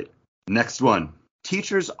 that's right. Next one.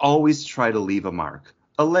 Teachers always try to leave a mark,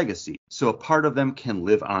 a legacy, so a part of them can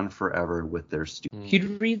live on forever with their students.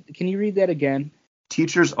 Can you read that again?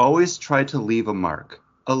 Teachers always try to leave a mark,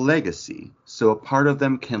 a legacy, so a part of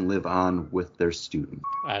them can live on with their students.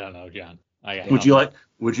 I don't know, John. Would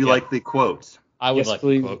you like the quote? I would like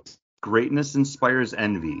the quote. Greatness inspires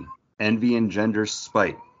envy. Envy engenders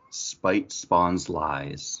spite. Spite spawns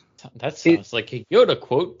lies. That sounds like a Yoda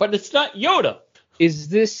quote, but it's not Yoda. Is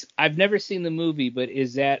this? I've never seen the movie, but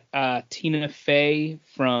is that Tina Fey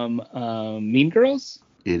from Mean Girls?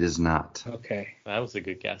 It is not. Okay, That was a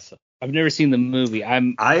good guess. I've never seen the movie. I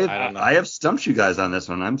don't know. I have stumped you guys on this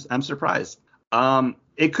one. I'm surprised.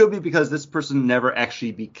 It could be because this person never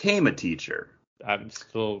actually became a teacher. I'm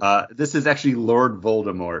still. This is actually Lord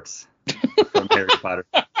Voldemort from Harry Potter.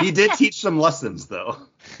 He did teach some lessons, though.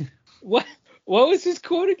 What was his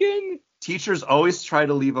quote again? Teachers always try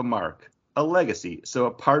to leave a mark, a legacy, so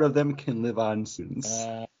a part of them can live on students.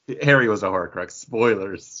 Harry was a Horcrux.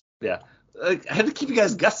 Spoilers. Yeah. I had to keep you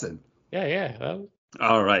guys guessing. Yeah.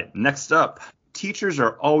 All right. Next up. Teachers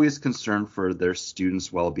are always concerned for their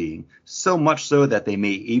students' well-being, so much so that they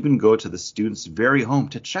may even go to the student's very home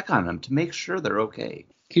to check on them to make sure they're okay.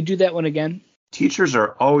 Could you do that one again? Teachers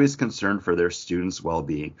are always concerned for their students'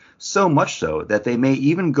 well-being, so much so that they may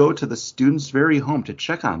even go to the student's very home to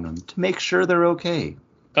check on them to make sure they're okay.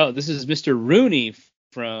 Oh, this is Mr. Rooney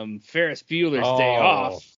from Ferris Bueller's Day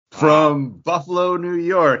Off. From Buffalo, New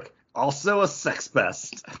York, also a sex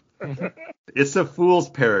pest. It's a fool's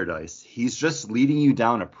paradise. He's just leading you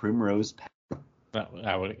down a primrose path.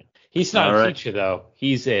 He's not a teacher, though.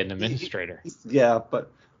 He's an administrator. Yeah,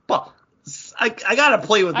 but I gotta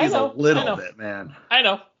play with these a little bit, man. I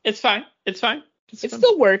know. It's fine. It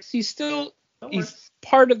still works. He's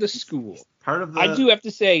part of the school. Part of the. I do have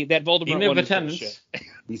to say that Voldemort of attendance.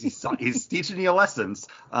 He's teaching you lessons.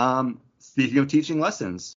 Speaking of teaching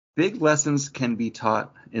lessons, big lessons can be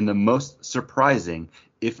taught in the most surprising,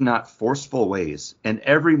 if not forceful ways, and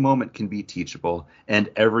every moment can be teachable, and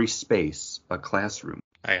every space a classroom.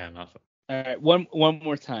 I got nothing. All right, one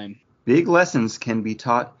more time. Big lessons can be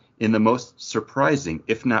taught in the most surprising,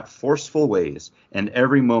 if not forceful ways, and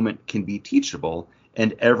every moment can be teachable,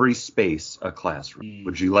 and every space a classroom.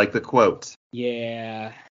 Would you like the quote?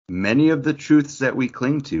 Yeah. Many of the truths that we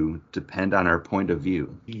cling to depend on our point of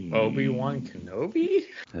view. Obi-Wan Kenobi?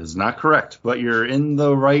 That is not correct, but you're in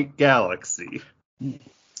the right galaxy.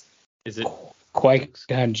 Is it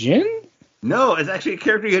Qui-Gon Jinn? No, it's actually a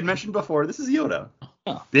character you had mentioned before. This is Yoda.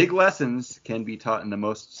 Oh. Big lessons can be taught in the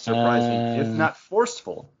most surprising, if not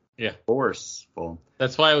forceful. Yeah. Forceful.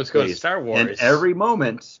 That's why I was going to Star Wars. And every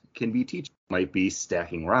moment can be teachable. It might be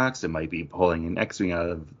stacking rocks. It might be pulling an X-Wing out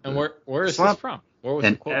of And where is swamp. this from? Where was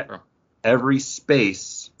the quote from? Every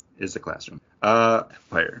space is a classroom.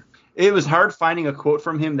 Empire. It was hard finding a quote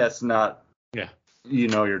from him that's not,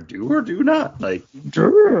 your do or do not. Like,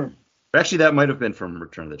 actually, that might have been from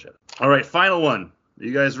Return of the Jedi. All right, final one. Are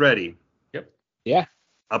you guys ready? Yep. Yeah.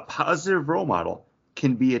 A positive role model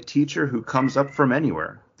can be a teacher who comes up from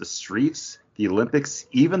anywhere. The streets, the Olympics,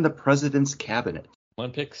 even the president's cabinet.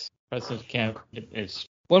 Olympics, president's cabinet is...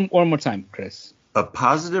 One more time, Chris. A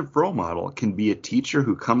positive role model can be a teacher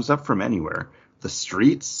who comes up from anywhere. The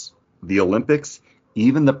streets, the Olympics,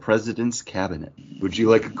 even the president's cabinet. Would you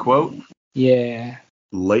like a quote? Yeah.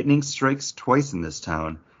 Lightning strikes twice in this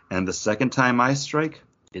town, and the second time I strike,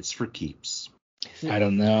 it's for keeps. I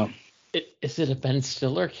don't know. Is it a Ben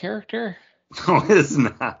Stiller character? No, it's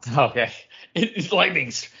not. Okay. It's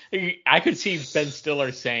lightning. I could see Ben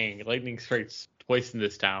Stiller saying lightning strikes twice in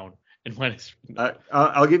this town. And when it's...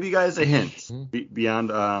 I'll give you guys a hint beyond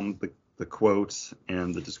the quote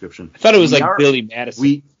and the description. I thought it was Billy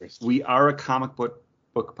Madison. We are a comic book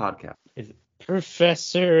podcast. Is it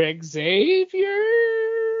Professor Xavier?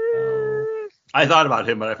 I thought about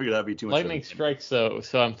him, but I figured that'd be too much. Lightning strikes, so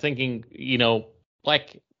I'm thinking,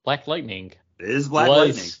 Black Lightning. It is Black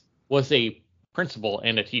Lightning. Was a principal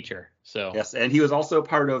and a teacher. So yes, and he was also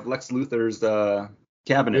part of Lex Luthor's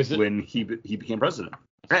cabinet when he became president.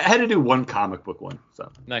 I had to do one comic book one. So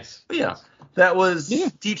nice. But yeah, that was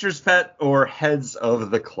Teacher's Pet or Heads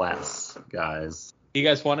of the Class, guys. You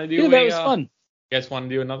guys want to do? That was fun. You guys want to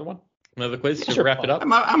do another one? Another quiz to wrap it up?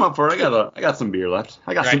 I'm up for it. I got some beer left.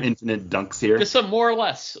 I got some infinite dunks here. Just some more or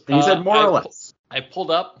less. And you said more or less. I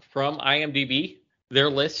pulled up from IMDb their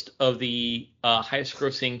list of the highest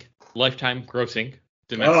grossing lifetime grossing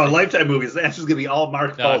domestic. Oh, Lifetime movies. That's just gonna be all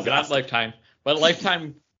Mark Paul. No, not Lifetime, but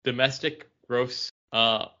lifetime domestic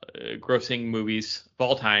grossing movies of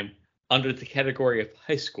all time under the category of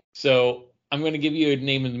high school. So I'm going to give you a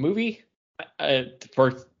name of the movie.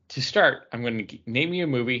 To start, I'm going to name you a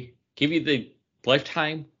movie, give you the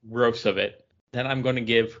lifetime gross of it. Then I'm going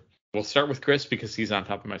to we'll start with Chris because he's on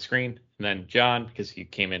top of my screen, and then John because he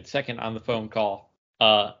came in second on the phone call.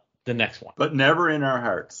 The next one. But never in our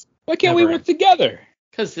hearts. Why can't we work together?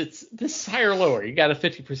 Because this is higher or lower. You got a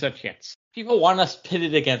 50% chance. People want us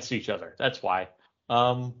pitted against each other. That's why.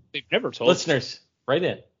 They've never told listeners, write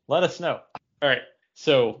in. Let us know. All right.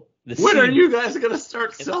 So When are you guys gonna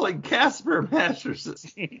start selling Casper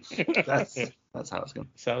mattresses? That's how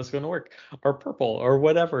it's gonna work. Or purple, or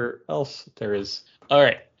whatever else there is. All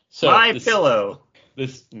right. So My Pillow.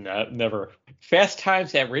 Never. Fast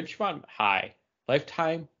Times at Ridgemont High.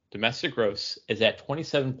 Lifetime domestic gross is at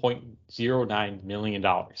 $27.09 million.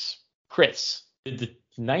 Chris, did the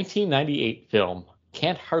 1998 film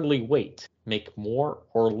Can't Hardly Wait make more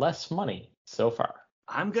or less money so far?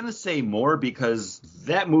 I'm going to say more because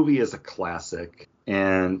that movie is a classic.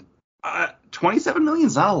 And 27 million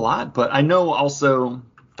is not a lot, but I know also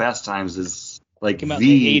Fast Times is like came out in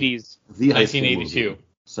the 80s. The 1982.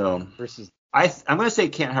 So versus I'm going to say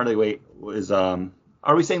Can't Hardly Wait is are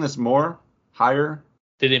we saying this more? Higher?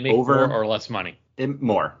 Did it make more or less money?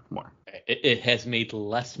 More. It has made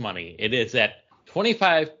less money. It is at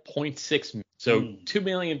 25.6. So 2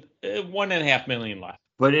 million, 1.5 million less.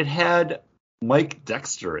 But it had Mike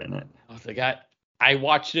Dexter in it. Oh, the guy. I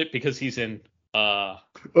watched it because he's in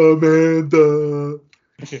Amanda.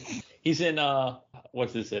 He's in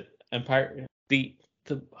what is it? Empire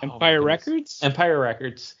Empire Records? Empire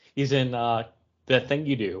Records. He's in The Thing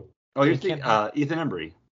You Do. Oh, you're thinking Ethan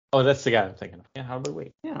Embry. Oh, that's the guy I'm thinking of. Can't hardly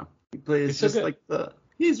wait. Yeah. He plays just like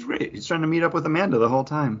he's great. He's trying to meet up with Amanda the whole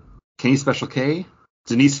time. Kenny Special K.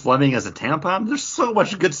 Denise Fleming as a tampon. There's so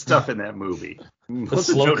much good stuff in that movie.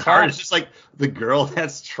 Slow car. It's just like the girl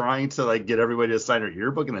that's trying to like get everybody to sign her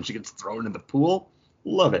yearbook and then she gets thrown in the pool.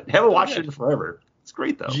 Love it. Haven't watched it in forever. It's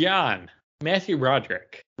great though. John, Matthew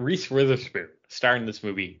Broderick, Reese Witherspoon star in this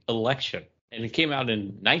movie, Election, and it came out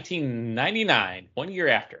in 1999, 1 year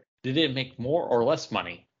after. Did it make more or less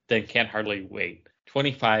money than Can't Hardly Wait?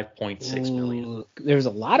 25.6 million. There was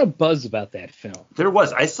a lot of buzz about that film. There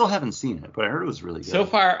was. I still haven't seen it, but I heard it was really good. So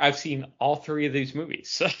far, I've seen all three of these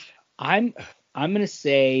movies. I'm gonna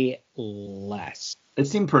say less. It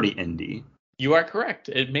seemed pretty indie. You are correct.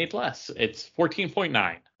 It made less. It's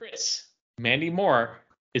 14.9. Chris, Mandy Moore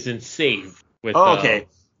is in Save with. Oh, okay.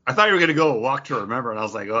 I thought you were gonna go Walk to Remember, and I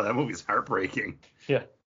was like, oh, that movie's heartbreaking. Yeah.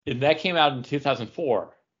 And that came out in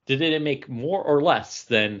 2004. Did it make more or less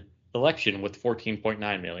than Election with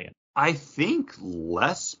 14.9 million? I think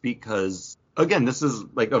less because, again, this is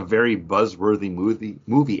like a very buzzworthy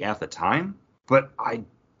movie at the time, but I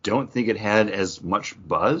don't think it had as much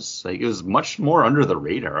buzz. Like, it was much more under the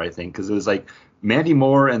radar, I think, because it was like Mandy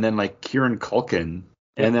Moore and then like Kieran Culkin,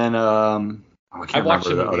 and then I watched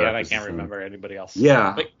the movie and I can't remember anybody else.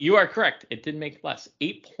 Yeah, but you are correct. It did make less,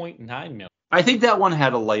 8.9 million. I think that one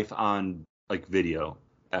had a life on like video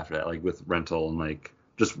after that, like with rental and like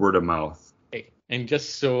just word of mouth. Hey, and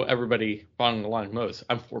just so everybody following along knows,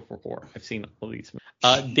 I'm 444. I've seen all these.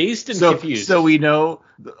 Dazed and Confused. So we know.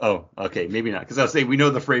 Oh, okay, maybe not. Because I was saying we know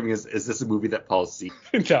the framing is this a movie that Paul's seen?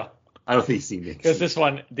 No, I don't think he's seen it. Because this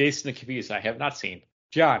one, Dazed and Confused, I have not seen.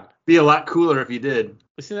 John, be a lot cooler if you did.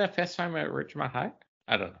 Wasn't that Fast Time at Ridgemont High?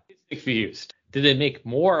 I don't know. Confused. Did it make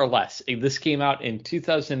more or less? This came out in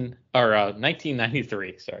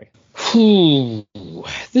 1993. Sorry.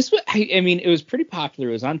 This was, I mean, it was pretty popular.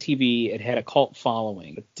 It was on TV. It had a cult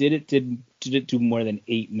following. But did it do more than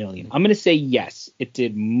 8 million? I'm gonna say yes. It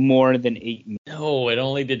did more than 8 million. No, it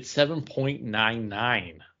only did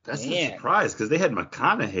 7.99. That's a surprise because they had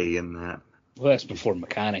McConaughey in that. Well, that's before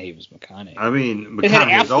McConaughey was McConaughey. I mean,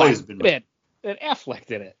 McConaughey's always been. It had Affleck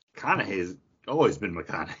in it. McConaughey's always been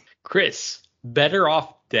McConaughey. Chris, Better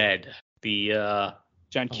Off Dead. The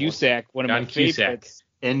John Cusack, one of my favorites.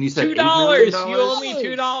 And you said $2. You owe me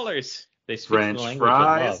 $2. They speak French the language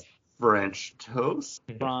fries, of love. French toast.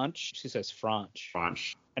 French. She says French.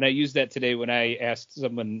 French. And I used that today when I asked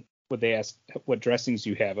someone what they asked what dressings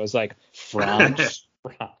you have. I was like, French.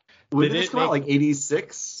 Did it come out like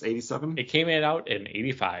 86, 87? It came out in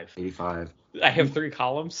 85. 85. I have 3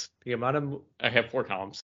 columns. I have 4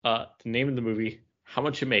 columns. The name of the movie, how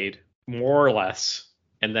much it made, more or less,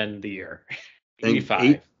 and then the year.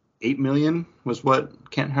 85. 8 million was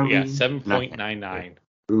what Can't Hardly. Yeah, 7.99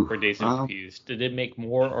 for Dazed and Confused. Did it make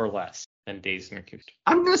more or less than Dazed and Confused?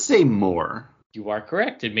 I'm gonna say more. You are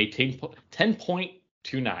correct. It made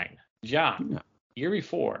 10.29. John, year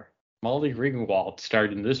before, Molly Ringwald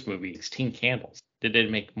starred in this movie, 16 Candles. Did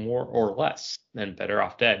it make more or less than Better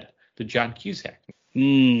Off Dead, the John Cusack?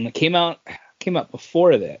 It came out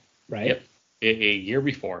before that, right? Yep, a year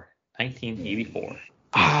before, 1984.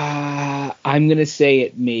 I'm going to say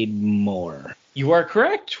it made more. You are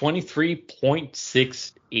correct,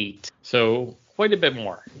 23.68. So quite a bit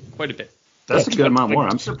more. Quite a bit. That's a good amount more.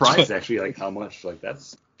 I'm surprised actually, like how much. Like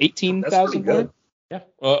that's 18,000 more. Yeah.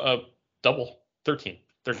 Double. 13.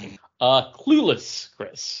 Clueless,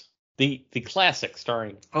 Chris. The classic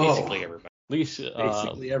starring basically everybody. least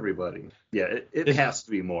Basically everybody. Yeah, it This- has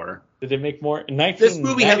to be more. did it make more? This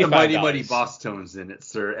movie had the Mighty $1995. Mighty Boss Tones in it,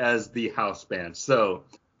 sir, as the house band. So,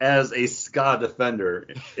 as a ska defender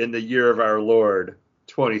in the year of our Lord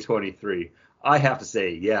 2023, I have to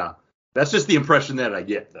say, yeah, that's just the impression that I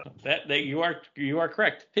get, though. That you are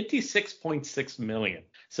correct. 56.6 million.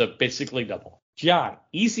 So basically double. John,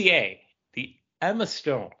 Easy A, the Emma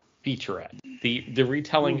Stone featurette, the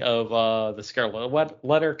retelling of the Scarlet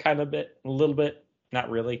Letter kind of bit, a little bit, not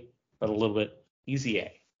really, but a little bit. Easy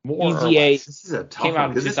A, more or Easy A. less. This is a tough Came one out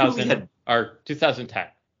in because 2000 or 2010.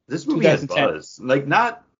 this movie had 2010. buzz. Like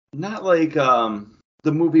not like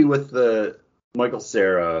the movie with the Michael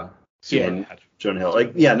Cera and Superbad. Jonah Hill.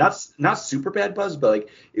 Like not super bad buzz, but like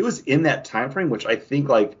it was in that time frame, which I think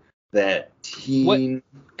like that teen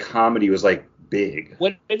comedy was like big.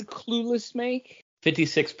 What did Clueless make?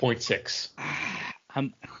 56.6.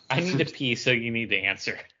 I need to pee, so you need to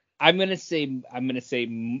answer. I'm gonna say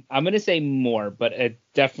more, but it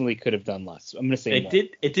definitely could have done less. I'm gonna say more.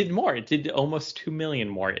 It did more. It did almost 2 million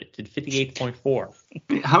more. It did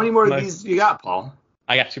 58.4. How many more of these you got, Paul?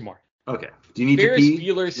 I got 2 more. Okay. Do you need Ferris to pee?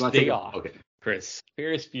 Bueller's You wanna Day take a- Off. Okay. Chris,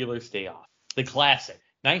 Ferris Bueller's Day Off. The classic.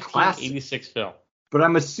 1986 film. But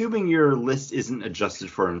I'm assuming your list isn't adjusted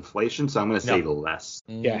for inflation, so I'm going to say less.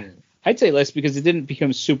 Yeah. I'd say less because it didn't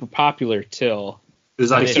become super popular till. It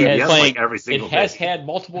was on It has CBS playing- like every It single has day. had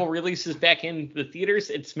multiple releases back in the theaters.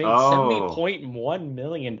 It's made Oh. $70.1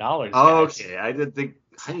 million. Guys. Okay, I didn't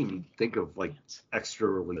even think of like extra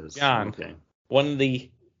releases. John. Okay. One of the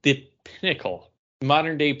pinnacle,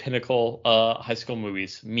 modern day pinnacle high school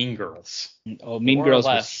movies, Mean Girls. Oh, Mean More or Girls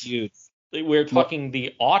was less. huge. We're talking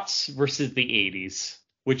the aughts versus the 80s.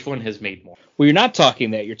 Which one has made more? Well, you're not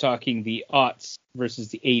talking that. You're talking the aughts versus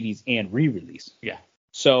the 80s and re-release. Yeah.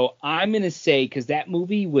 So I'm gonna say because that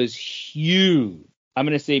movie was huge. I'm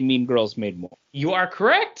gonna say Mean Girls made more. You are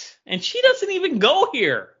correct. And she doesn't even go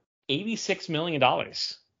here. $86 million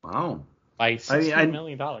Wow. by $16 I-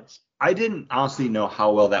 million. I didn't honestly know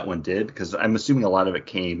how well that one did because I'm assuming a lot of it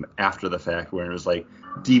came after the fact, where it was like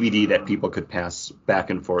DVD that people could pass back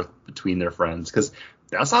and forth between their friends. Because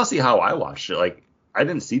that's honestly how I watched it. Like I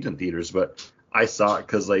didn't see it in theaters, but I saw it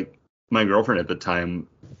because like my girlfriend at the time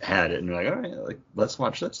had it, and we're like, all right, like let's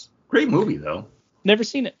watch this. Great movie though. Never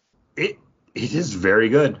seen it. It is very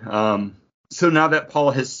good. So now that Paul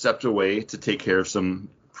has stepped away to take care of some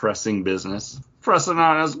pressing business, pressing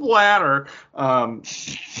on his bladder,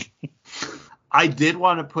 I did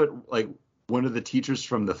want to put like one of the teachers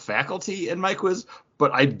from the faculty in my quiz,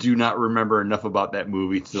 but I do not remember enough about that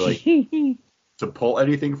movie to like to pull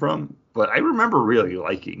anything from. But I remember really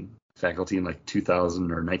liking Faculty in like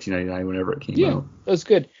 2000 or 1999, whenever it came Yeah, out. that was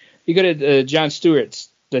good. You go to John Stewart's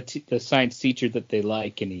the science teacher that they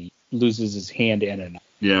like, and he loses his hand and an eye.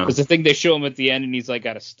 Yeah. Because the thing they show him at the end, and he's like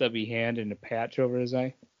got a stubby hand and a patch over his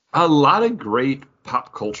eye. A lot of great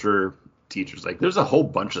pop culture teachers. Like there's a whole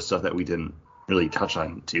bunch of stuff that we didn't really touch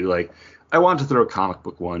on too. Like I wanted to throw a comic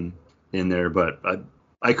book one in there, but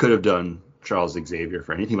I could have done Charles Xavier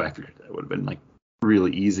for anything, but I figured that would have been like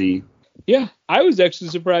really easy. Yeah, I was actually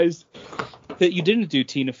surprised that you didn't do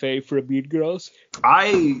Tina Fey for a Mean Girls.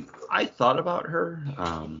 I thought about her.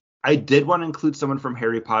 I did want to include someone from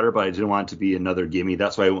Harry Potter, but I didn't want it to be another gimme.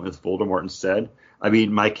 That's why I went with Voldemort instead. I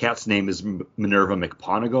mean, my cat's name is Minerva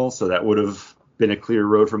McPonagall, so that would have been a clear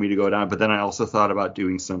road for me to go down. But then I also thought about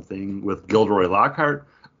doing something with Gilderoy Lockhart,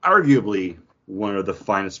 arguably one of the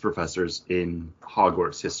finest professors in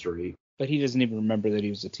Hogwarts history. But he doesn't even remember that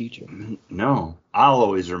he was a teacher. No, I'll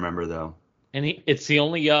always remember, though. And it's the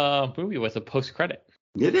only movie with a post-credit.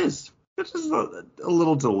 It is. It's just a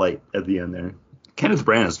little delight at the end there. Kenneth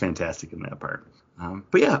Branagh is fantastic in that part.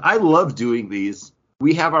 But yeah, I love doing these.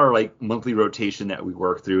 We have our like monthly rotation that we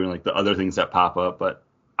work through and like the other things that pop up, but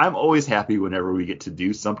I'm always happy whenever we get to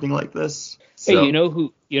do something like this. So, Hey, you know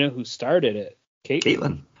who started it?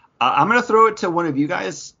 Caitlin. I'm gonna throw it to one of you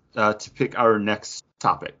guys to pick our next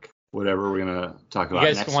topic, whatever we're gonna talk about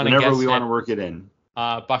guys next, wanna whenever guess we want to it? work it in.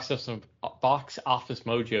 Box Office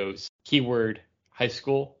Mojo's keyword high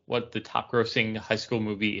school. What the top grossing high school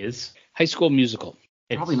movie is? High School Musical.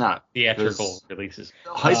 It's Probably not. theatrical releases.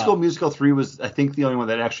 High School Musical 3 was, I think, the only one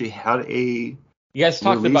that actually had a You guys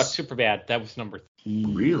talked Release? about Superbad. That was number 3.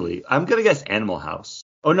 really. I'm gonna guess Animal House.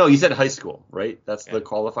 Oh no, you said high school, right? That's Yeah. the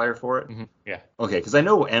qualifier for it. Mm-hmm. Yeah. Okay, because I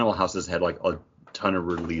know Animal House has had like a ton of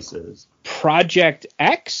releases. Project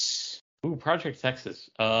X. Ooh, Project Texas.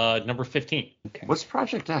 Number 15. Okay. What's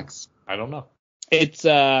Project X? I don't know. It's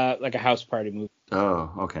like a house party movie.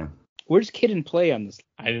 Oh, okay. Where's Kid and Play on this?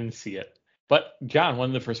 I didn't see it. But John, one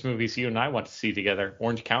of the first movies you and I went to see together,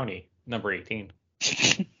 Orange County, number 18.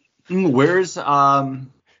 Where's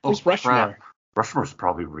Where's Rushmore? Rushmore's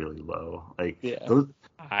probably really low. Like Yeah. those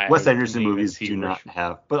I Wes Anderson didn't even movies see do not Rushmore.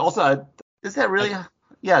 have. But also, is that really?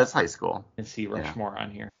 Yeah, it's high school. I see Rushmore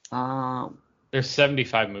on here. Uh, There's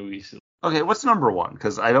 75 movies. okay, what's number one?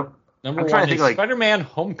 Because I don't. Number I'm trying one to is think, like- Spider-Man: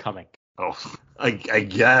 Homecoming. Oh, I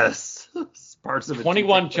guess parts of it.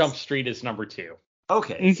 21 Jump Street is number 2.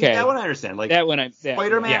 Okay. See, Okay. that one I understand. Like That one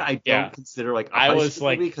Spider-Man, yeah, I don't yeah. consider like a I high was school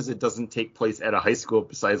like- movie because it doesn't take place at a high school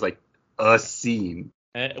besides like a scene.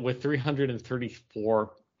 With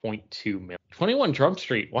 334.2 million. 21 Jump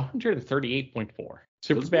Street, 138.4.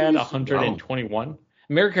 Those Superbad, movies- 121.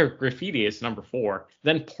 American Graffiti is number 4.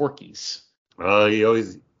 Then Porky's.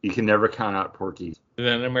 You can never count out Porky.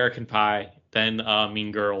 Then American Pie. Then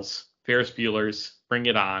Mean Girls. Ferris Bueller's Bring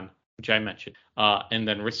It On, which I mentioned. And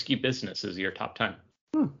then Risky Business is your top 10.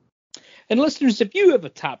 And listeners, if you have a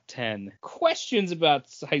top 10 questions about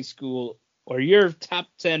high school or your top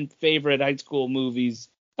 10 favorite high school movies,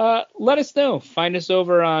 let us know. Find us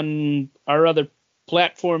over on our other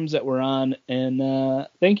platforms that we're on. And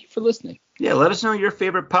thank you for listening. Yeah, let us know your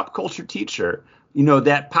favorite pop culture teacher. You know,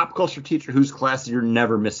 that pop culture teacher whose class you're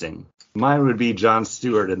never missing. Mine would be Jon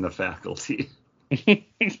Stewart in The Faculty.